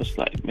 And I was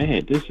like,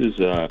 man, this is,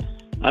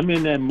 I'm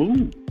in that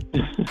mood.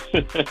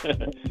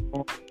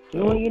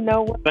 So, well, you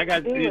know what? Like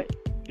I did,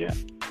 yeah.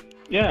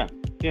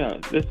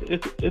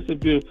 It's a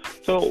beautiful.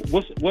 So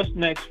what's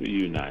next for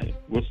you, Nia?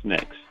 What's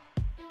next?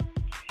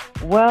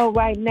 Well,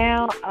 right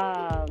now,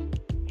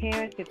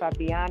 Terrence, if I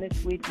be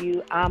honest with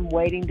you, I'm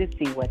waiting to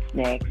see what's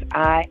next.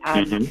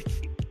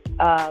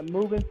 I'm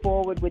moving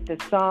forward with the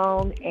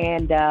song,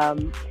 and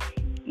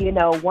you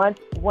know, once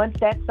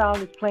that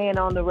song is playing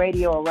on the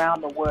radio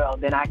around the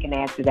world, then I can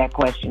answer that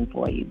question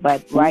for you.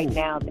 But right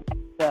now, that's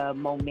the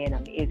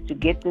momentum, is to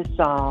get this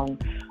song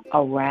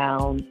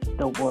around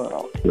the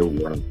world.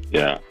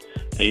 Yeah.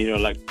 And, you know,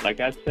 like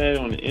I said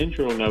on the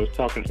intro, and I was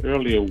talking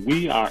earlier,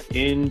 we are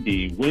in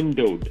the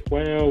window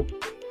 22.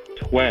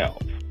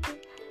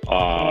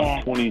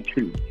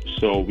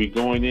 So we're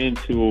going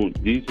into,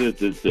 these are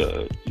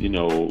the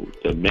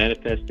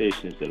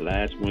manifestations, the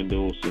last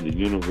windows in the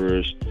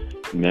universe,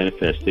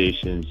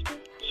 manifestations.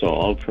 So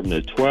all from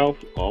the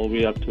 12th all the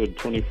way up to the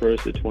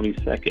 21st, the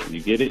 22nd.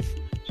 You get it?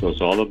 So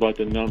it's all about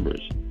the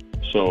numbers.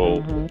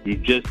 So you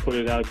just put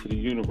it out to the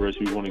universe.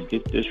 We want to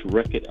get this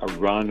record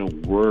around the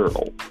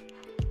world.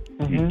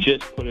 You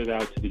just put it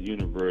out to the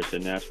universe,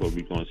 and that's what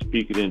we're going to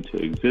speak it into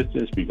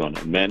existence. We're going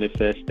to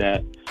manifest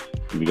that.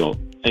 We're going to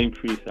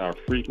increase our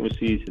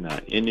frequencies and our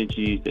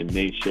energies and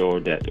make sure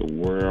that the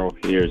world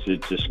hears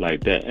it just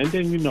like that. And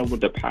then, you know,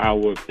 with the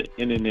power of the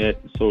internet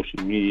and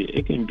social media,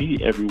 it can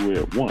be everywhere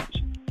at once.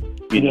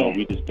 You know,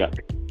 we just got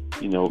to,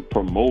 you know,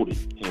 promote it.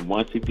 And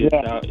once it gets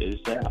out,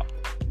 it's out.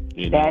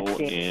 You know,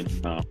 and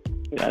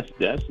that's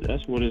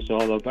what it's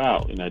all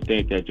about. And I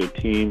think that your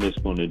team is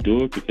going to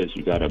do it because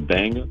you got a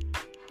banger.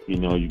 You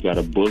know, you got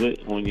a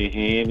bullet on your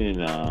hand,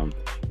 and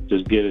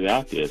just get it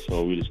out there.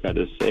 So we just got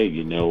to say,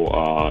 you know,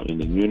 in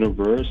the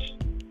universe,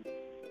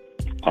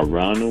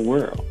 around the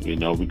world, you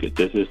know,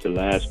 this is the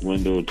last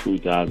window of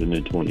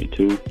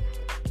 2022,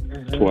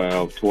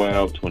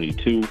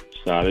 12/12/22,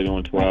 started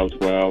on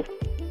 12/12.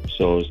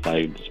 So it's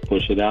like, just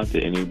push it out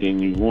to anything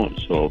you want.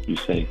 So if you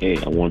say, hey,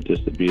 I want this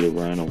to be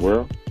around the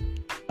world,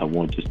 I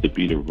want this to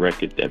be the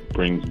record that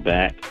brings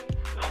back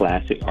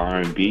classic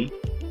R&B,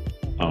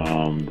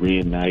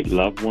 reunite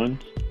loved ones.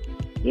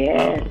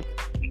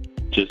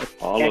 Just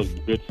all of the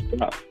good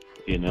stuff,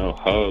 you know,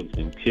 hugs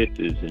and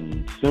kisses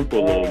and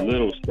simple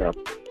little stuff.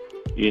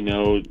 You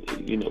know,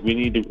 we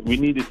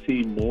need to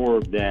see more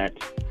of that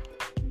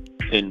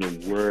in the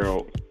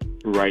world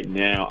right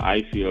now.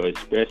 I feel,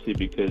 especially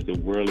because the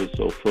world is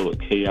so full of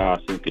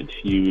chaos and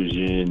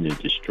confusion and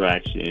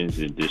distractions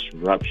and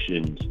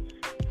disruptions.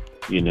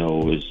 You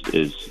know, is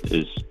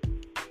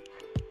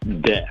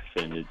death,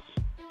 and it's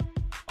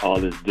all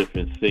these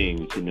different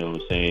things. You know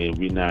what I'm saying?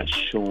 We're not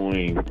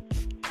showing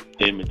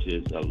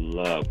images of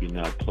love. We're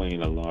not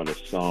playing a lot of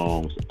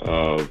songs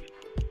of,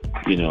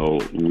 you know,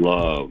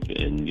 love.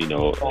 And, you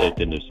know,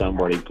 and if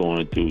somebody's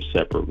going through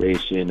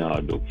separation or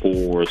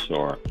divorce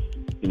or,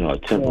 you know, a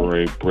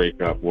temporary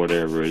breakup,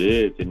 whatever it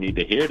is, they need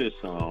to hear this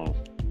song.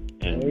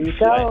 And there you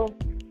go.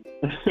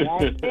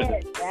 That's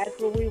it. That's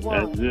what we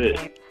want. That's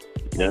it.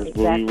 That's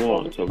exactly what we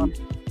want. So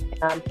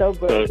I'm so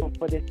grateful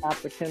for this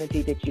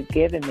opportunity that you've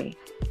given me.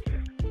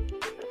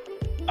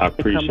 I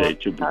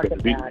appreciate you because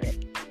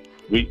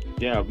we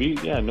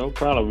no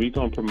problem. We're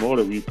gonna promote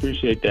it. We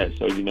appreciate that.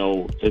 So, you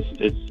know, it's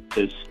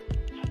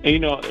and, you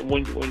know,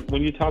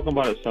 when you're talking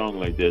about a song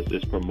like this,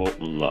 it's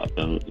promoting love.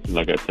 And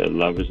like I said,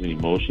 love is an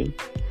emotion,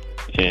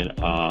 and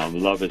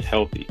love is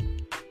healthy.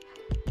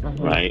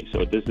 Right?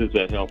 So this is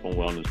a health and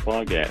wellness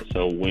podcast.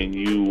 So when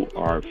you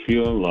are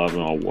feeling love,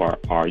 or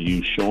are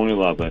you showing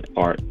love and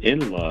are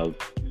in love,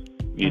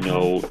 you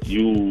know,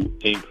 you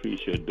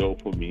increase your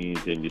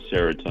dopamine and your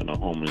serotonin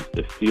hormones,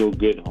 the feel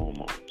good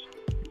hormones.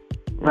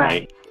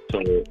 Right?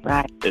 So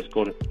it's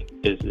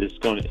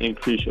going to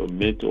increase your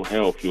mental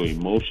health, your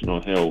emotional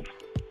health,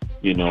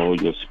 you know,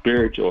 your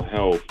spiritual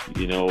health,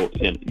 you know,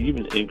 and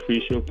even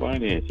increase your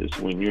finances.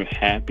 When you're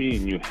happy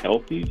and you're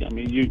healthy, I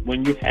mean,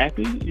 when you're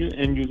happy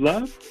and you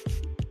love,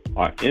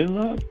 or in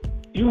love,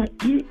 you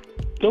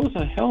those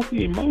are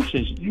healthy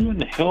emotions. You're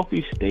in a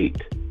healthy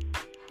state.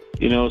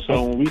 You know,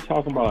 so when we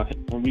talk about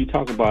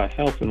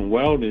health and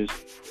wellness,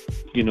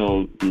 you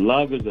know,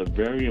 love is a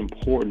very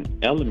important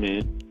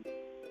element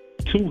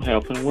to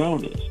health and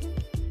wellness.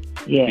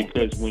 Yeah.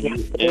 Because when you're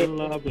in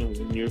love and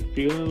when you're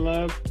feeling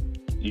love,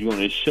 you're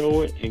going to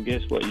show it, and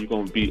guess what? You're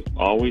going to be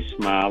always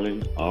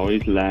smiling,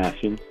 always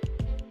laughing,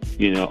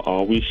 you know,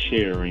 always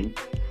sharing,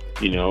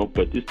 you know.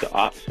 But just the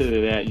opposite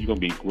of that, you're going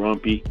to be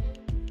grumpy.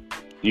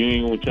 You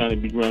ain't going to try to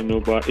be around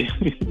nobody.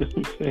 You know what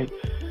I'm saying?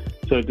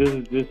 So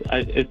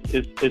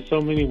it's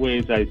so many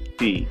ways I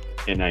see,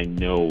 and I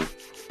know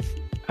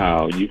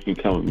how you can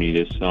come with me.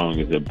 This song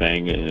is a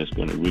banger, and it's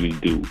going to really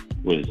do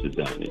what it's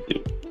designed to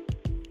do.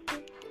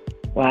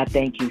 Well, I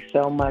thank you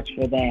so much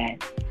for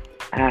that.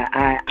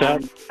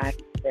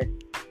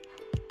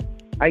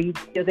 Are you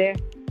still there?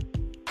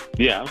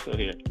 Yeah, I'm still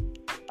here.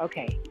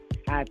 Okay.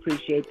 I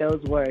appreciate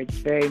those words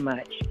very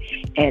much.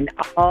 And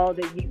all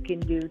that you can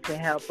do to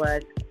help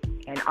us,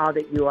 and all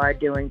that you are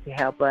doing to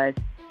help us,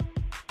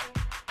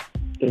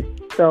 is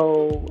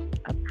so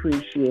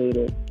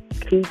appreciated.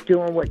 Keep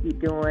doing what you're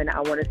doing.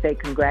 I want to say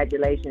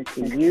congratulations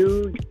to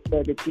you. You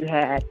said that you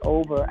had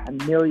over 1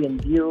 million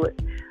listeners,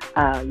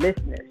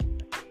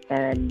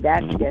 and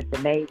that's just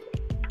amazing.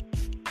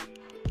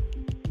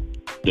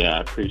 Yeah,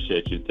 I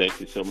appreciate you. Thank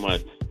you so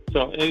much.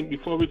 So,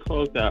 before we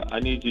close out, I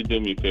need you to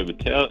do me a favor.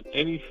 Tell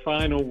any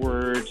final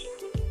words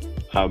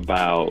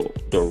about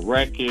the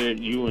record,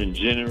 you in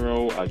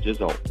general, or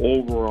just an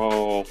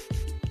overall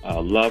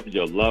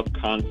your love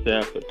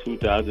concept for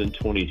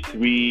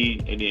 2023,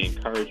 any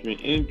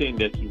encouragement, anything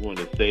that you want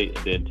to say, and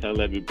then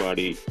tell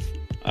everybody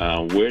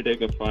where they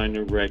can find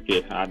the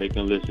record, how they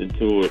can listen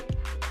to it,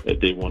 if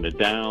they want to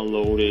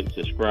download it,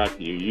 subscribe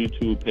to your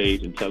YouTube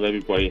page, and tell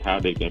everybody how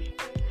they can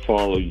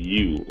follow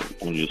you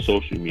on your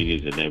social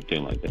medias and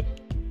everything like that.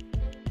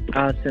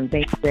 Awesome.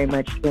 Thank you very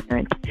much,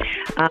 Karen.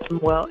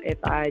 Well, if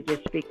I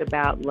just speak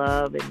about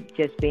love and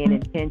just being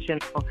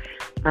intentional,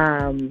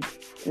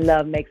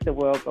 love makes the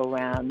world go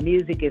round.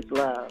 Music is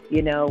love.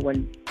 You know,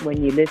 when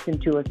you listen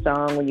to a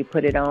song, when you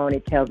put it on,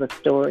 it tells a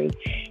story.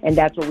 And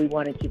that's what we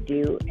wanted to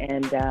do.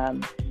 And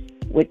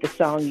with the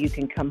song You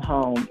Can Come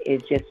Home,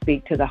 is just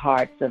speak to the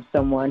hearts of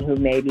someone who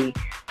maybe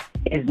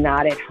is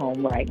not at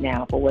home right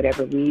now for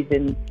whatever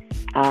reason.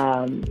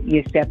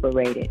 You're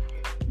separated.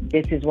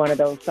 This is one of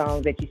those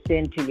songs that you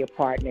send to your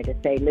partner to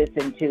say,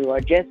 listen to, or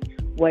just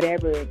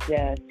whatever it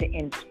does to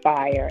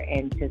inspire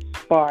and to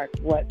spark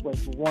what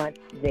was once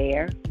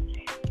there.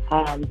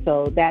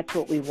 So that's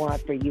what we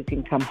want for You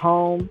Can Come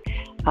Home.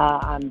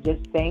 I'm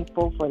just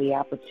thankful for the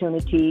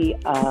opportunity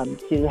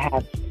to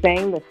have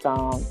sang the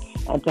song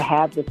and to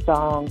have the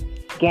song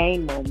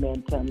gain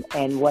momentum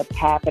and what's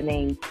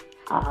happening.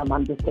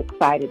 I'm just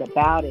excited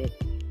about it.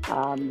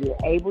 You're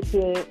able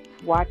to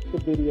watch the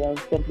video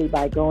simply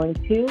by going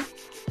to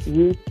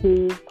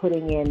YouTube,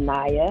 putting in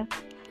Naya,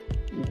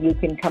 You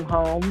Can Come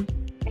Home,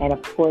 and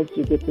of course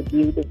you get to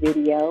view the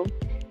video.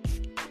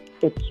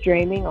 It's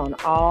streaming on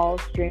all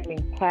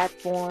streaming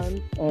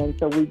platforms, and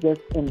so we just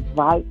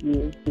invite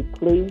you to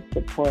please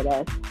support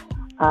us.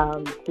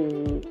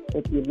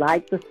 If you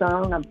like the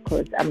song, of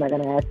course I'm not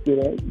going to ask you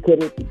to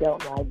get it if you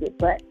don't like it,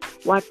 but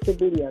watch the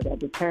video that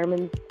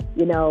determines,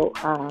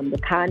 the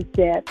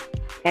concept,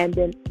 and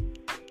then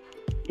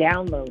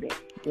download it.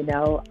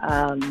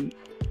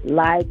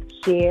 Like,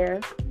 share.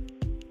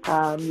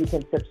 You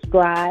can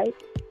subscribe.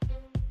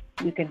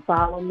 You can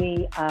follow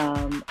me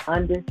 _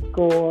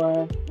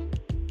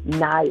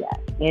 Naya,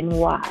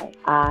 Nyila,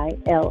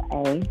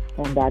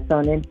 and that's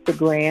on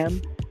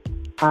Instagram.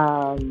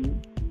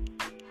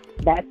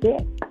 That's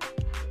it.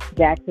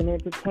 Jackson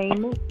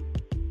Entertainment.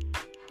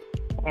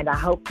 And I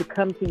hope to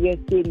come to your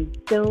city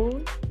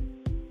soon.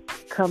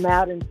 Come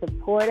out and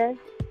support us.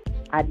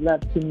 I'd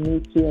love to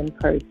meet you in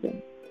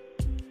person.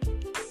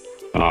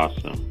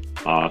 Awesome.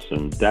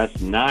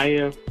 That's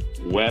Naya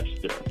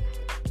Webster.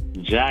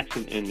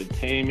 Jackson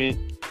Entertainment,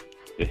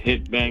 the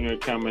hit banger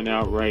coming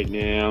out right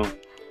now.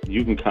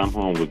 You Can Come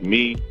Home with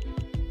Me.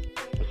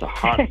 It's a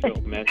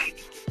heartfelt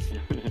message.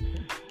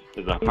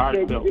 It's a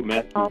heartfelt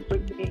message. Home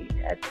with me.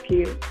 That's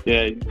cute.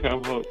 Yeah, you can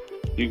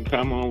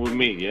come home with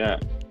me. Yeah,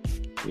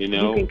 You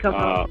can come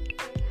home.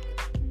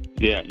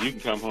 Yeah, you can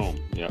come home.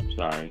 Yep,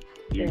 sorry.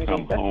 You can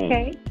come home.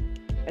 Okay.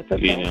 That's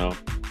okay.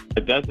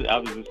 I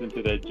was listening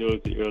to that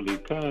Josie early.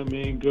 Come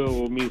and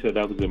go with me. So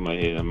that was in my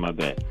head. My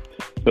bad.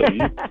 So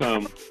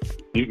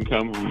you can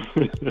come home.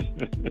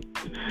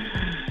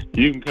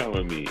 You can come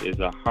with me. It's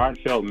a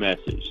heartfelt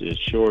message. It's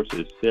sure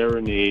to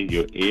serenade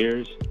your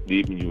ears,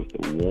 leaving you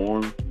with a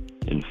warm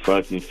and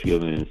fuzzy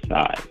feeling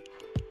inside.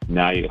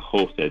 Now your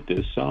hope that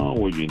this song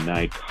will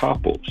unite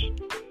couples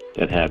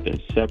that have been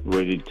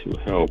separated to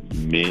help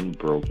mend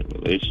broken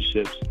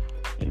relationships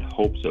in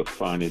hopes of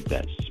finding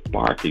that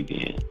spark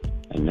again.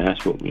 And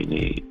that's what we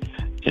need.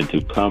 And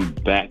to come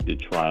back to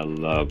try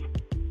love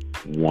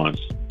once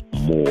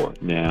more.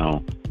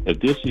 Now, if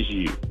this is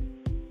you,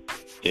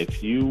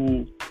 if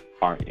you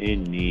are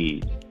in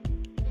need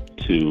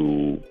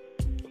to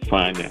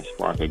find that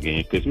spark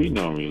again, because we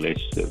know in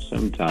relationships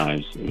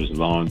sometimes it was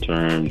long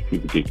term,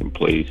 people get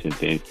complacent,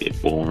 things get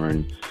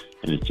boring,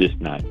 and it's just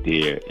not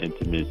there.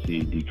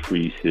 Intimacy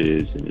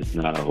decreases, and it's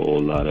not a whole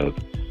lot of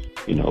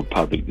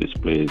public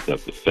displays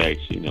of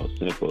affection,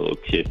 simple little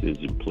kisses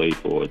and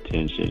playful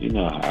attention. You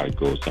know how it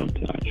goes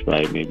sometimes,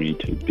 right? Maybe you're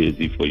too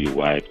busy for your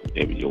wife,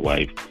 maybe your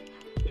wife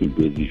too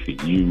busy for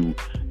you.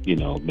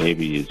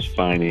 Maybe it's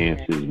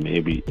finances,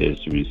 maybe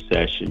it's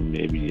recession,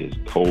 maybe it's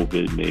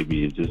COVID,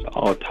 maybe it's just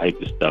all type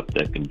of stuff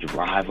that can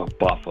drive a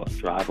buffer,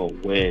 drive a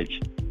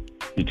wedge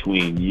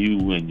between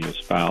you and your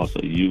spouse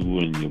or you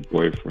and your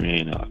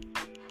boyfriend or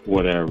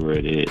whatever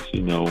it is.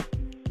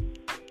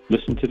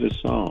 Listen to the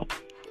song,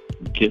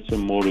 get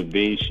some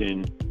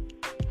motivation,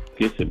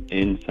 get some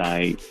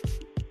insight,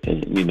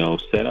 and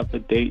set up a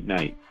date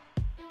night.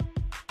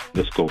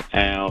 Let's go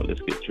out,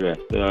 let's get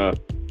dressed up,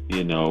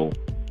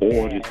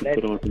 or just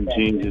put on some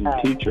jeans and a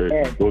t-shirt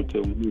and go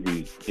to a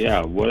movie.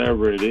 Yeah,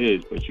 whatever it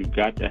is, but you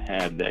got to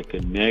have that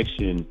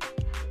connection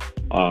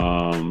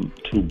to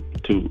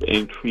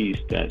increase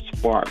that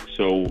spark.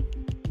 So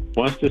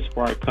once the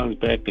spark comes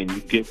back and you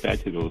get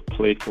back to those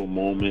playful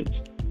moments,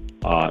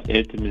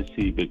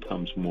 intimacy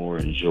becomes more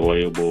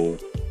enjoyable.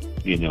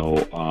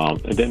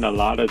 And then a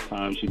lot of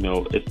times,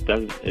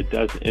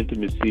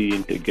 intimacy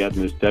and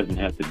togetherness doesn't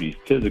have to be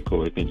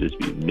physical. It can just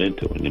be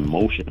mental and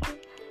emotional.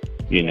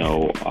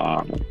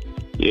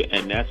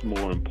 And that's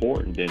more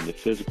important than the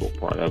physical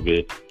part of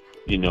it,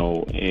 and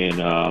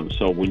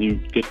so when you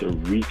get to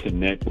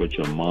reconnect with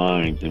your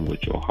minds and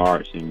with your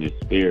hearts and your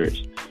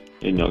spirits,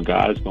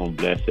 God is going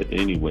to bless it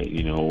anyway,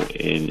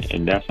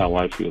 and that's how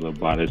I feel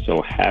about it.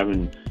 So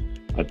having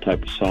a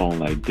type of song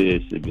like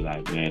this, it'd be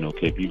like, man,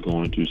 okay, if you're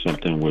going through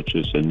something with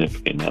your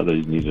significant other,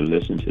 you need to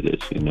listen to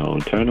this, you know,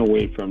 and turn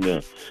away from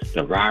the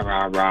rah,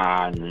 rah,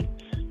 rah, and,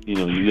 you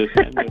know, you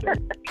listen to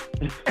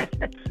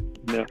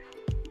that.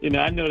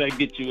 I know that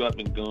gets you up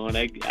and going.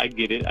 I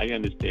get it. I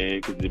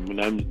understand, because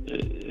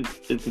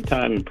it's a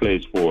time and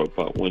place for it.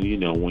 But when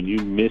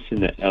you're missing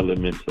the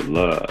elements of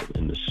love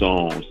and the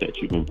songs that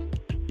you can,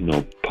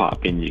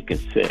 pop in your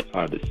cassette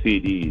or the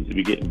CDs,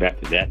 we're getting back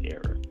to that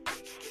era.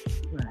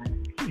 Right.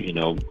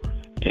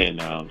 And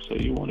so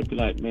you want to be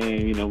like,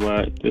 man, you know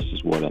what? This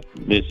is what I'm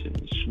missing.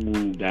 It's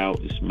smoothed out.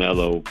 It's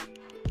mellow,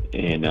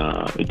 and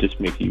it just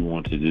makes you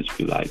want to just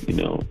be like,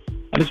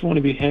 I just want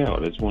to be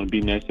held. I just want to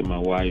be next to my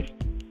wife.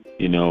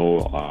 And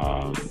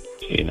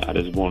I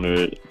just want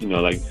to,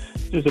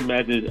 just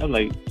imagine. I'm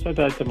like,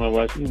 sometimes I tell my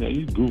wife,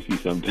 you're goofy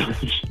sometimes,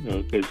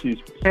 because she's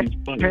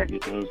funny. You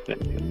know what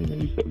I'm saying?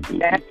 You're so goofy.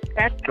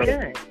 That's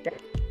good.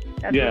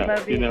 That's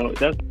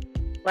that's.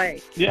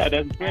 Right. Yeah,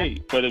 that's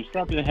great. But if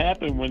something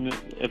happened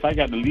if I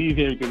got to leave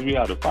here because we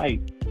had to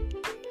fight,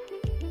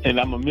 and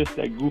I'm gonna miss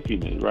that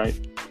goofiness, right?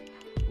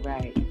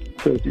 Right.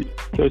 So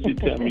she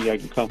tell me I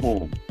can come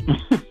home.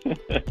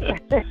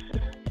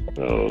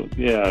 So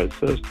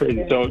it's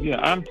crazy. So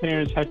I'm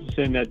Terrence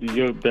Hutchinson at the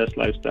Your Best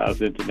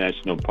Lifestyles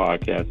International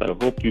podcast. I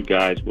hope you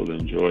guys will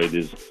enjoy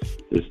this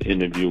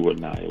interview with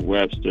Nia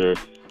Webster.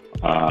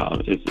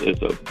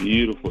 It's a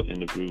beautiful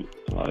interview.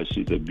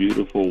 She's a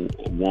beautiful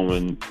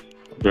woman,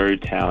 very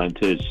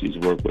talented. She's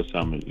worked with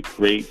some of the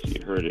greats.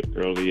 You heard it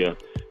earlier.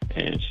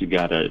 And she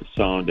got a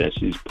song that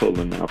she's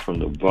pulling out from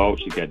the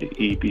vault. She got the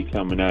EP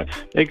coming out.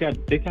 They got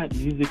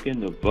music in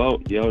the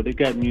vault, yo. They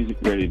got music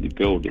ready to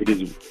go. They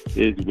just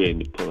waiting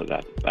to pull it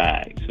out the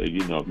bag. So,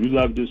 if you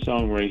love this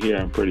song right here,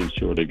 I'm pretty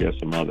sure they got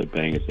some other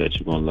bangers that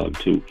you're going to love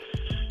too.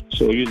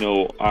 So,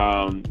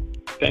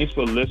 thanks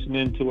for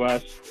listening to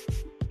us,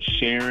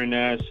 sharing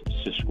us,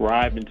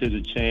 subscribing to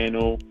the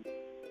channel,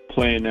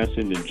 playing us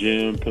in the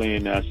gym,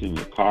 playing us in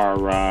your car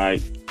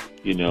ride,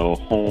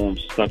 home,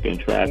 stuck in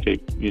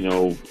traffic,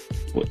 you're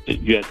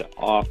at the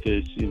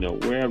office,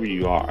 wherever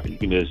you are. You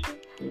can just,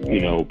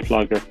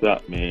 plug us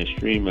up, man,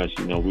 stream us,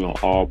 we're on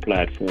all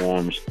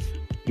platforms,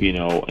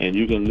 and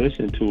you can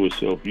listen to it.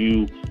 So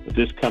if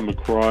this come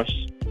across,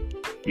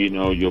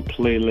 your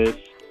playlist,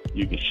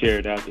 you can share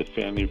it out to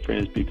family and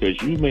friends,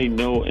 because you may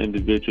know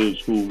individuals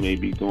who may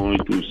be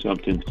going through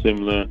something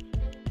similar,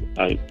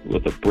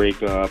 with a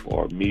breakup,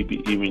 or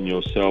maybe even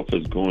yourself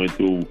is going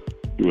through,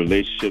 your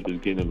relationship is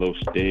getting a little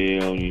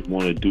stale, you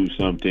want to do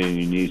something,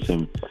 you need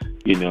some,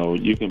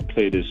 you can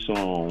play this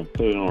song,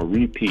 put it on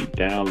repeat,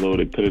 download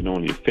it, put it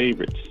on your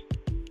favorites.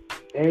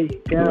 There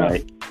you go.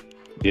 Right.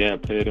 Yeah,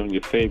 put it on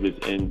your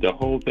favorites. And the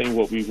whole thing,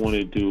 what we want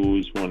to do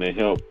is want to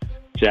help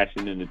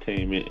Jackson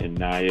Entertainment and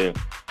Nia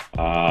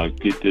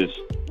get this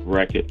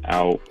record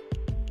out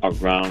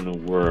around the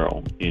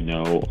world,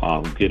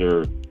 get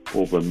her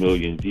over 1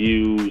 million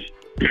views.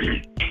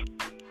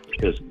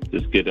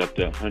 Just get up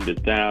to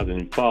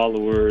 100,000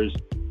 followers,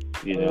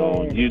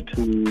 on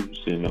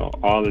YouTube,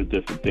 all the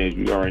different things.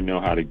 We already know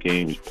how the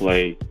games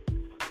play.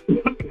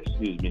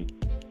 Excuse me.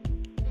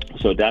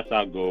 So that's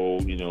our goal.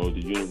 The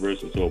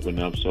universe is open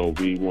up, so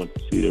we want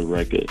to see the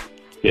record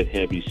get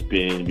heavy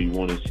spin. We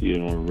want to see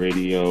it on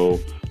radio.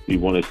 We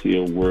want to see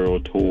a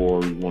world tour.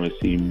 We want to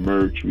see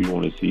merch. We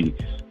want to see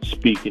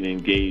speaking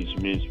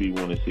engagements. We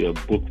want to see a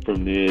book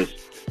from this.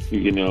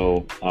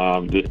 The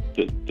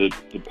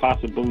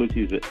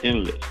possibilities are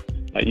endless.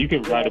 Like, you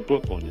can write a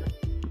book on this.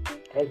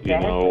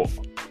 Exactly.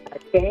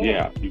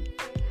 Yeah,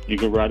 you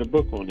can write a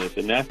book on this,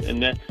 and I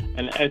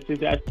think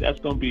that's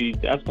gonna be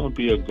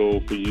a goal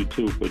for you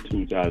too for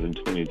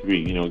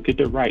 2023. Get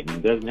to writing.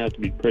 It doesn't have to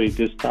be pretty.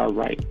 Just start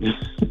writing.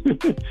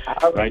 I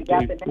already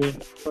got the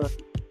name.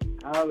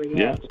 I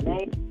already have the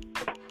name.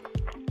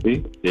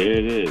 See, there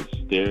it is.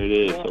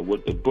 Yeah. So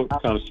with the book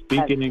comes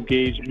speaking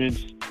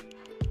engagements.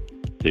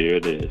 There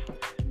it is.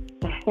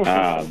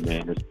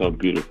 Man, it's a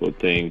beautiful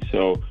thing.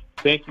 So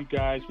thank you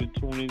guys for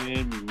tuning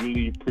in. We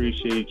really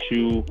appreciate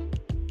you.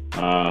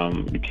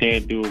 We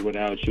can't do it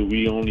without you.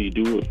 We only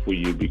do it for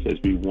you because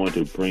we want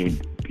to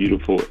bring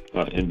beautiful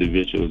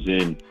individuals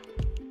in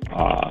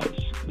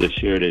to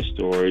share their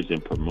stories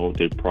and promote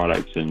their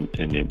products and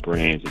their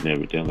brands and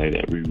everything like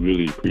that. We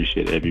really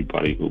appreciate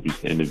everybody who we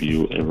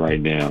interview. And right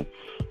now,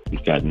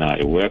 we've got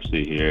Nia Webster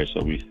here.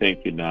 So we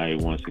thank you, Nia,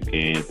 once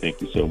again.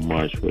 Thank you so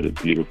much for the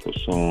beautiful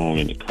song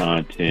and the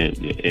content,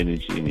 your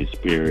energy and your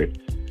spirit.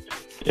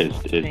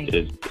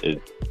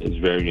 It's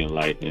very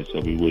enlightening. So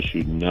we wish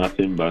you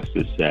nothing but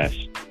success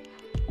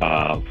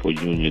for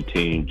you and your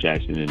team,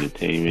 Jackson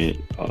Entertainment.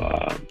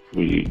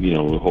 We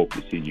hope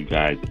to see you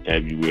guys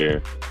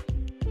everywhere,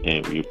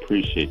 and we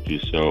appreciate you.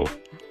 So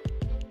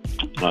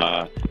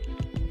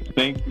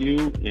thank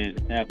you, and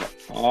have an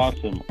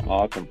awesome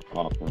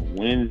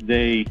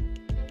Wednesday.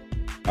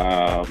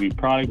 We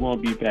probably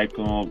won't be back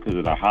on because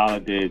of the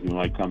holidays. We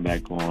might come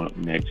back on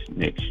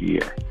next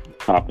year,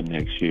 top of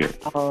next year.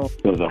 So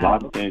there's a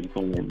lot of things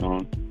going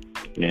on.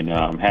 And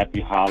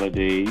happy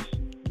holidays.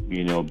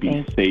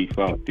 Be safe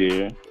out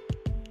there.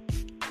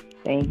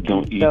 Thank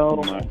Don't you eat so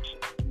too much.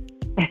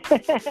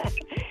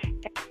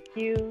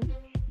 You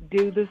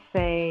do the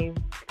same.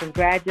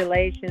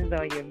 Congratulations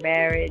on your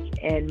marriage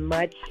and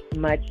much,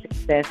 much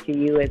success to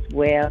you as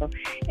well.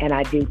 And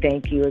I do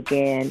thank you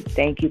again.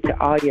 Thank you to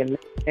all your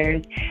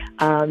listeners.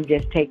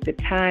 Just take the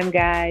time,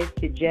 guys,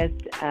 to just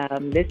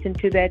listen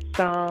to that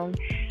song,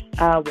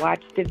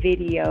 watch the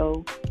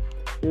video,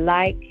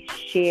 like,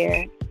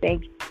 share.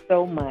 Thank you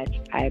so much.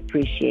 I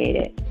appreciate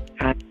it.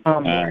 I'm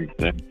humbled.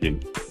 Thank you.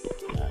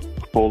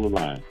 Hold the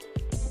line.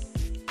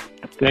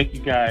 Thank you,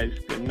 guys.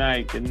 Good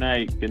night. Good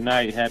night. Good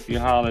night. Happy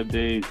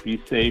holidays. Be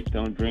safe.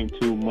 Don't drink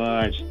too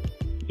much.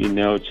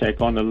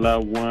 Check on the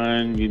loved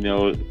one.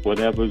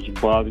 Whatever's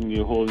bothering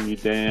you, holding you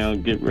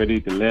down, get ready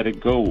to let it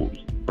go.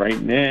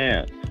 Right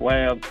now,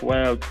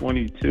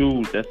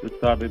 12/12/22. That's the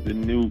start of the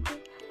new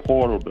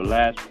portal, the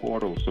last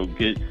portal. So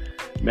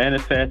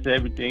manifest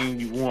everything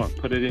you want.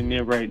 Put it in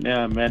there right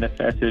now.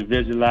 Manifest it,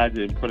 visualize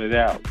it, and put it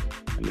out.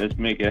 And let's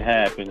make it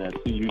happen. I'll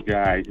see you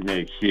guys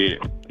next year.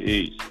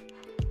 Peace.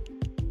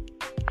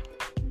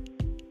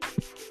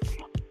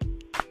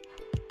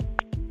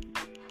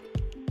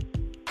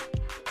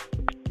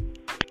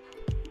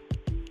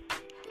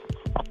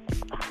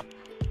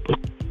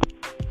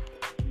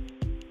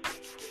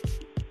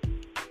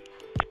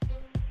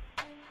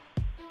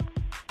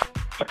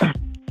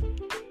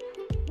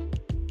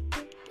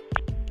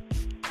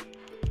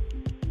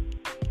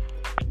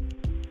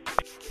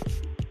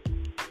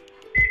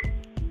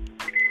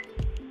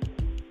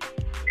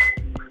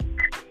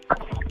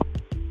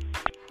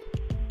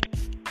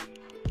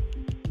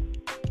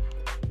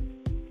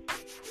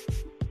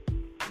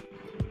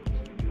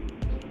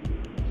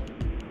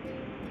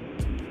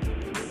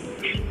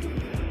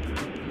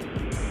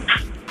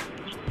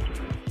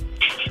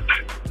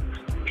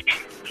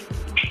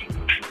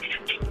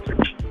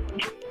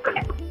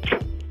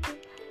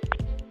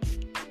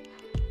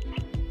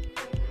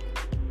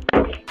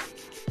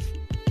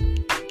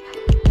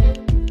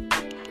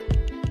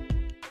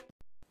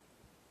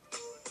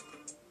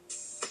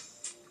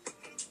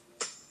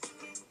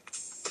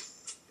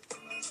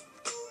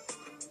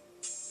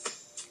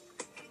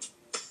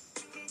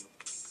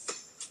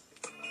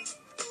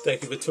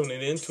 Thank you for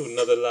tuning in to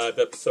another live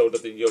episode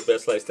of the Your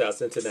Best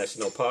Lifestyles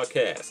International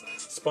podcast,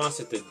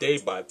 sponsored today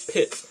by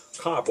Pitt's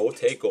Cabo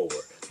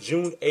Takeover,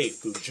 June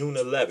 8th through June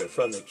 11th,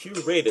 from the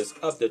curators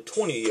of the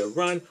 20-year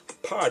run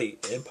party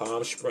in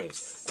Palm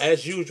Springs.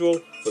 As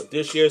usual, for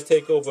this year's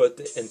takeover,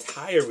 the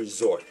entire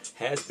resort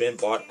has been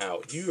bought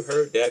out. You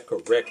heard that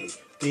correctly.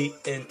 The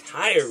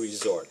entire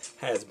resort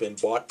has been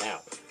bought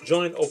out.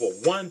 Join over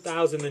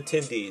 1,000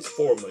 attendees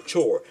for a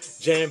mature,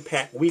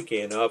 jam-packed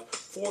weekend of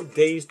 4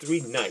 days,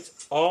 3 nights,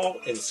 all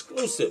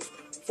inclusive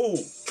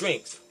food,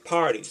 drinks,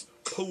 parties,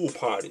 pool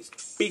parties,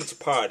 beach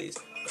parties,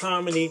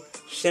 comedy,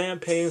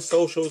 champagne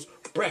socials,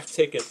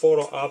 breathtaking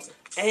photo ops,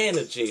 and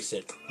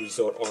adjacent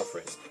resort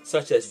offerings,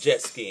 such as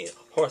jet skiing,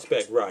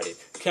 horseback riding,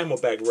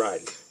 camelback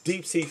riding,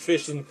 deep-sea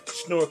fishing,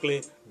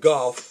 snorkeling,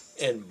 golf,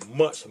 and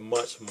much,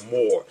 much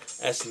more,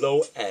 as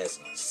low as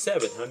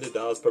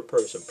 $700 per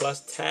person,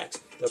 plus tax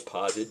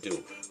deposit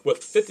due, with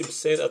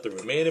 50% of the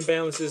remaining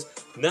balances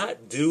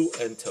not due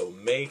until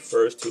May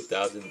 1st,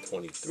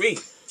 2023.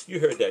 You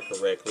heard that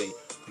correctly,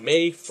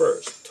 May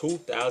 1st,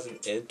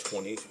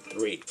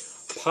 2023.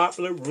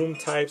 Popular room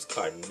types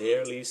are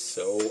nearly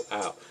sold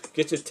out.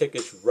 Get your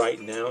tickets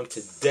right now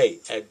today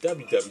at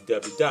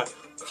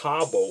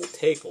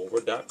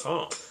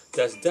www.cabotakeover.com.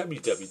 That's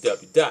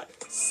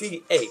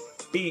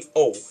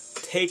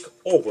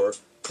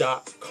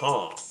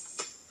www.cabotakeover.com.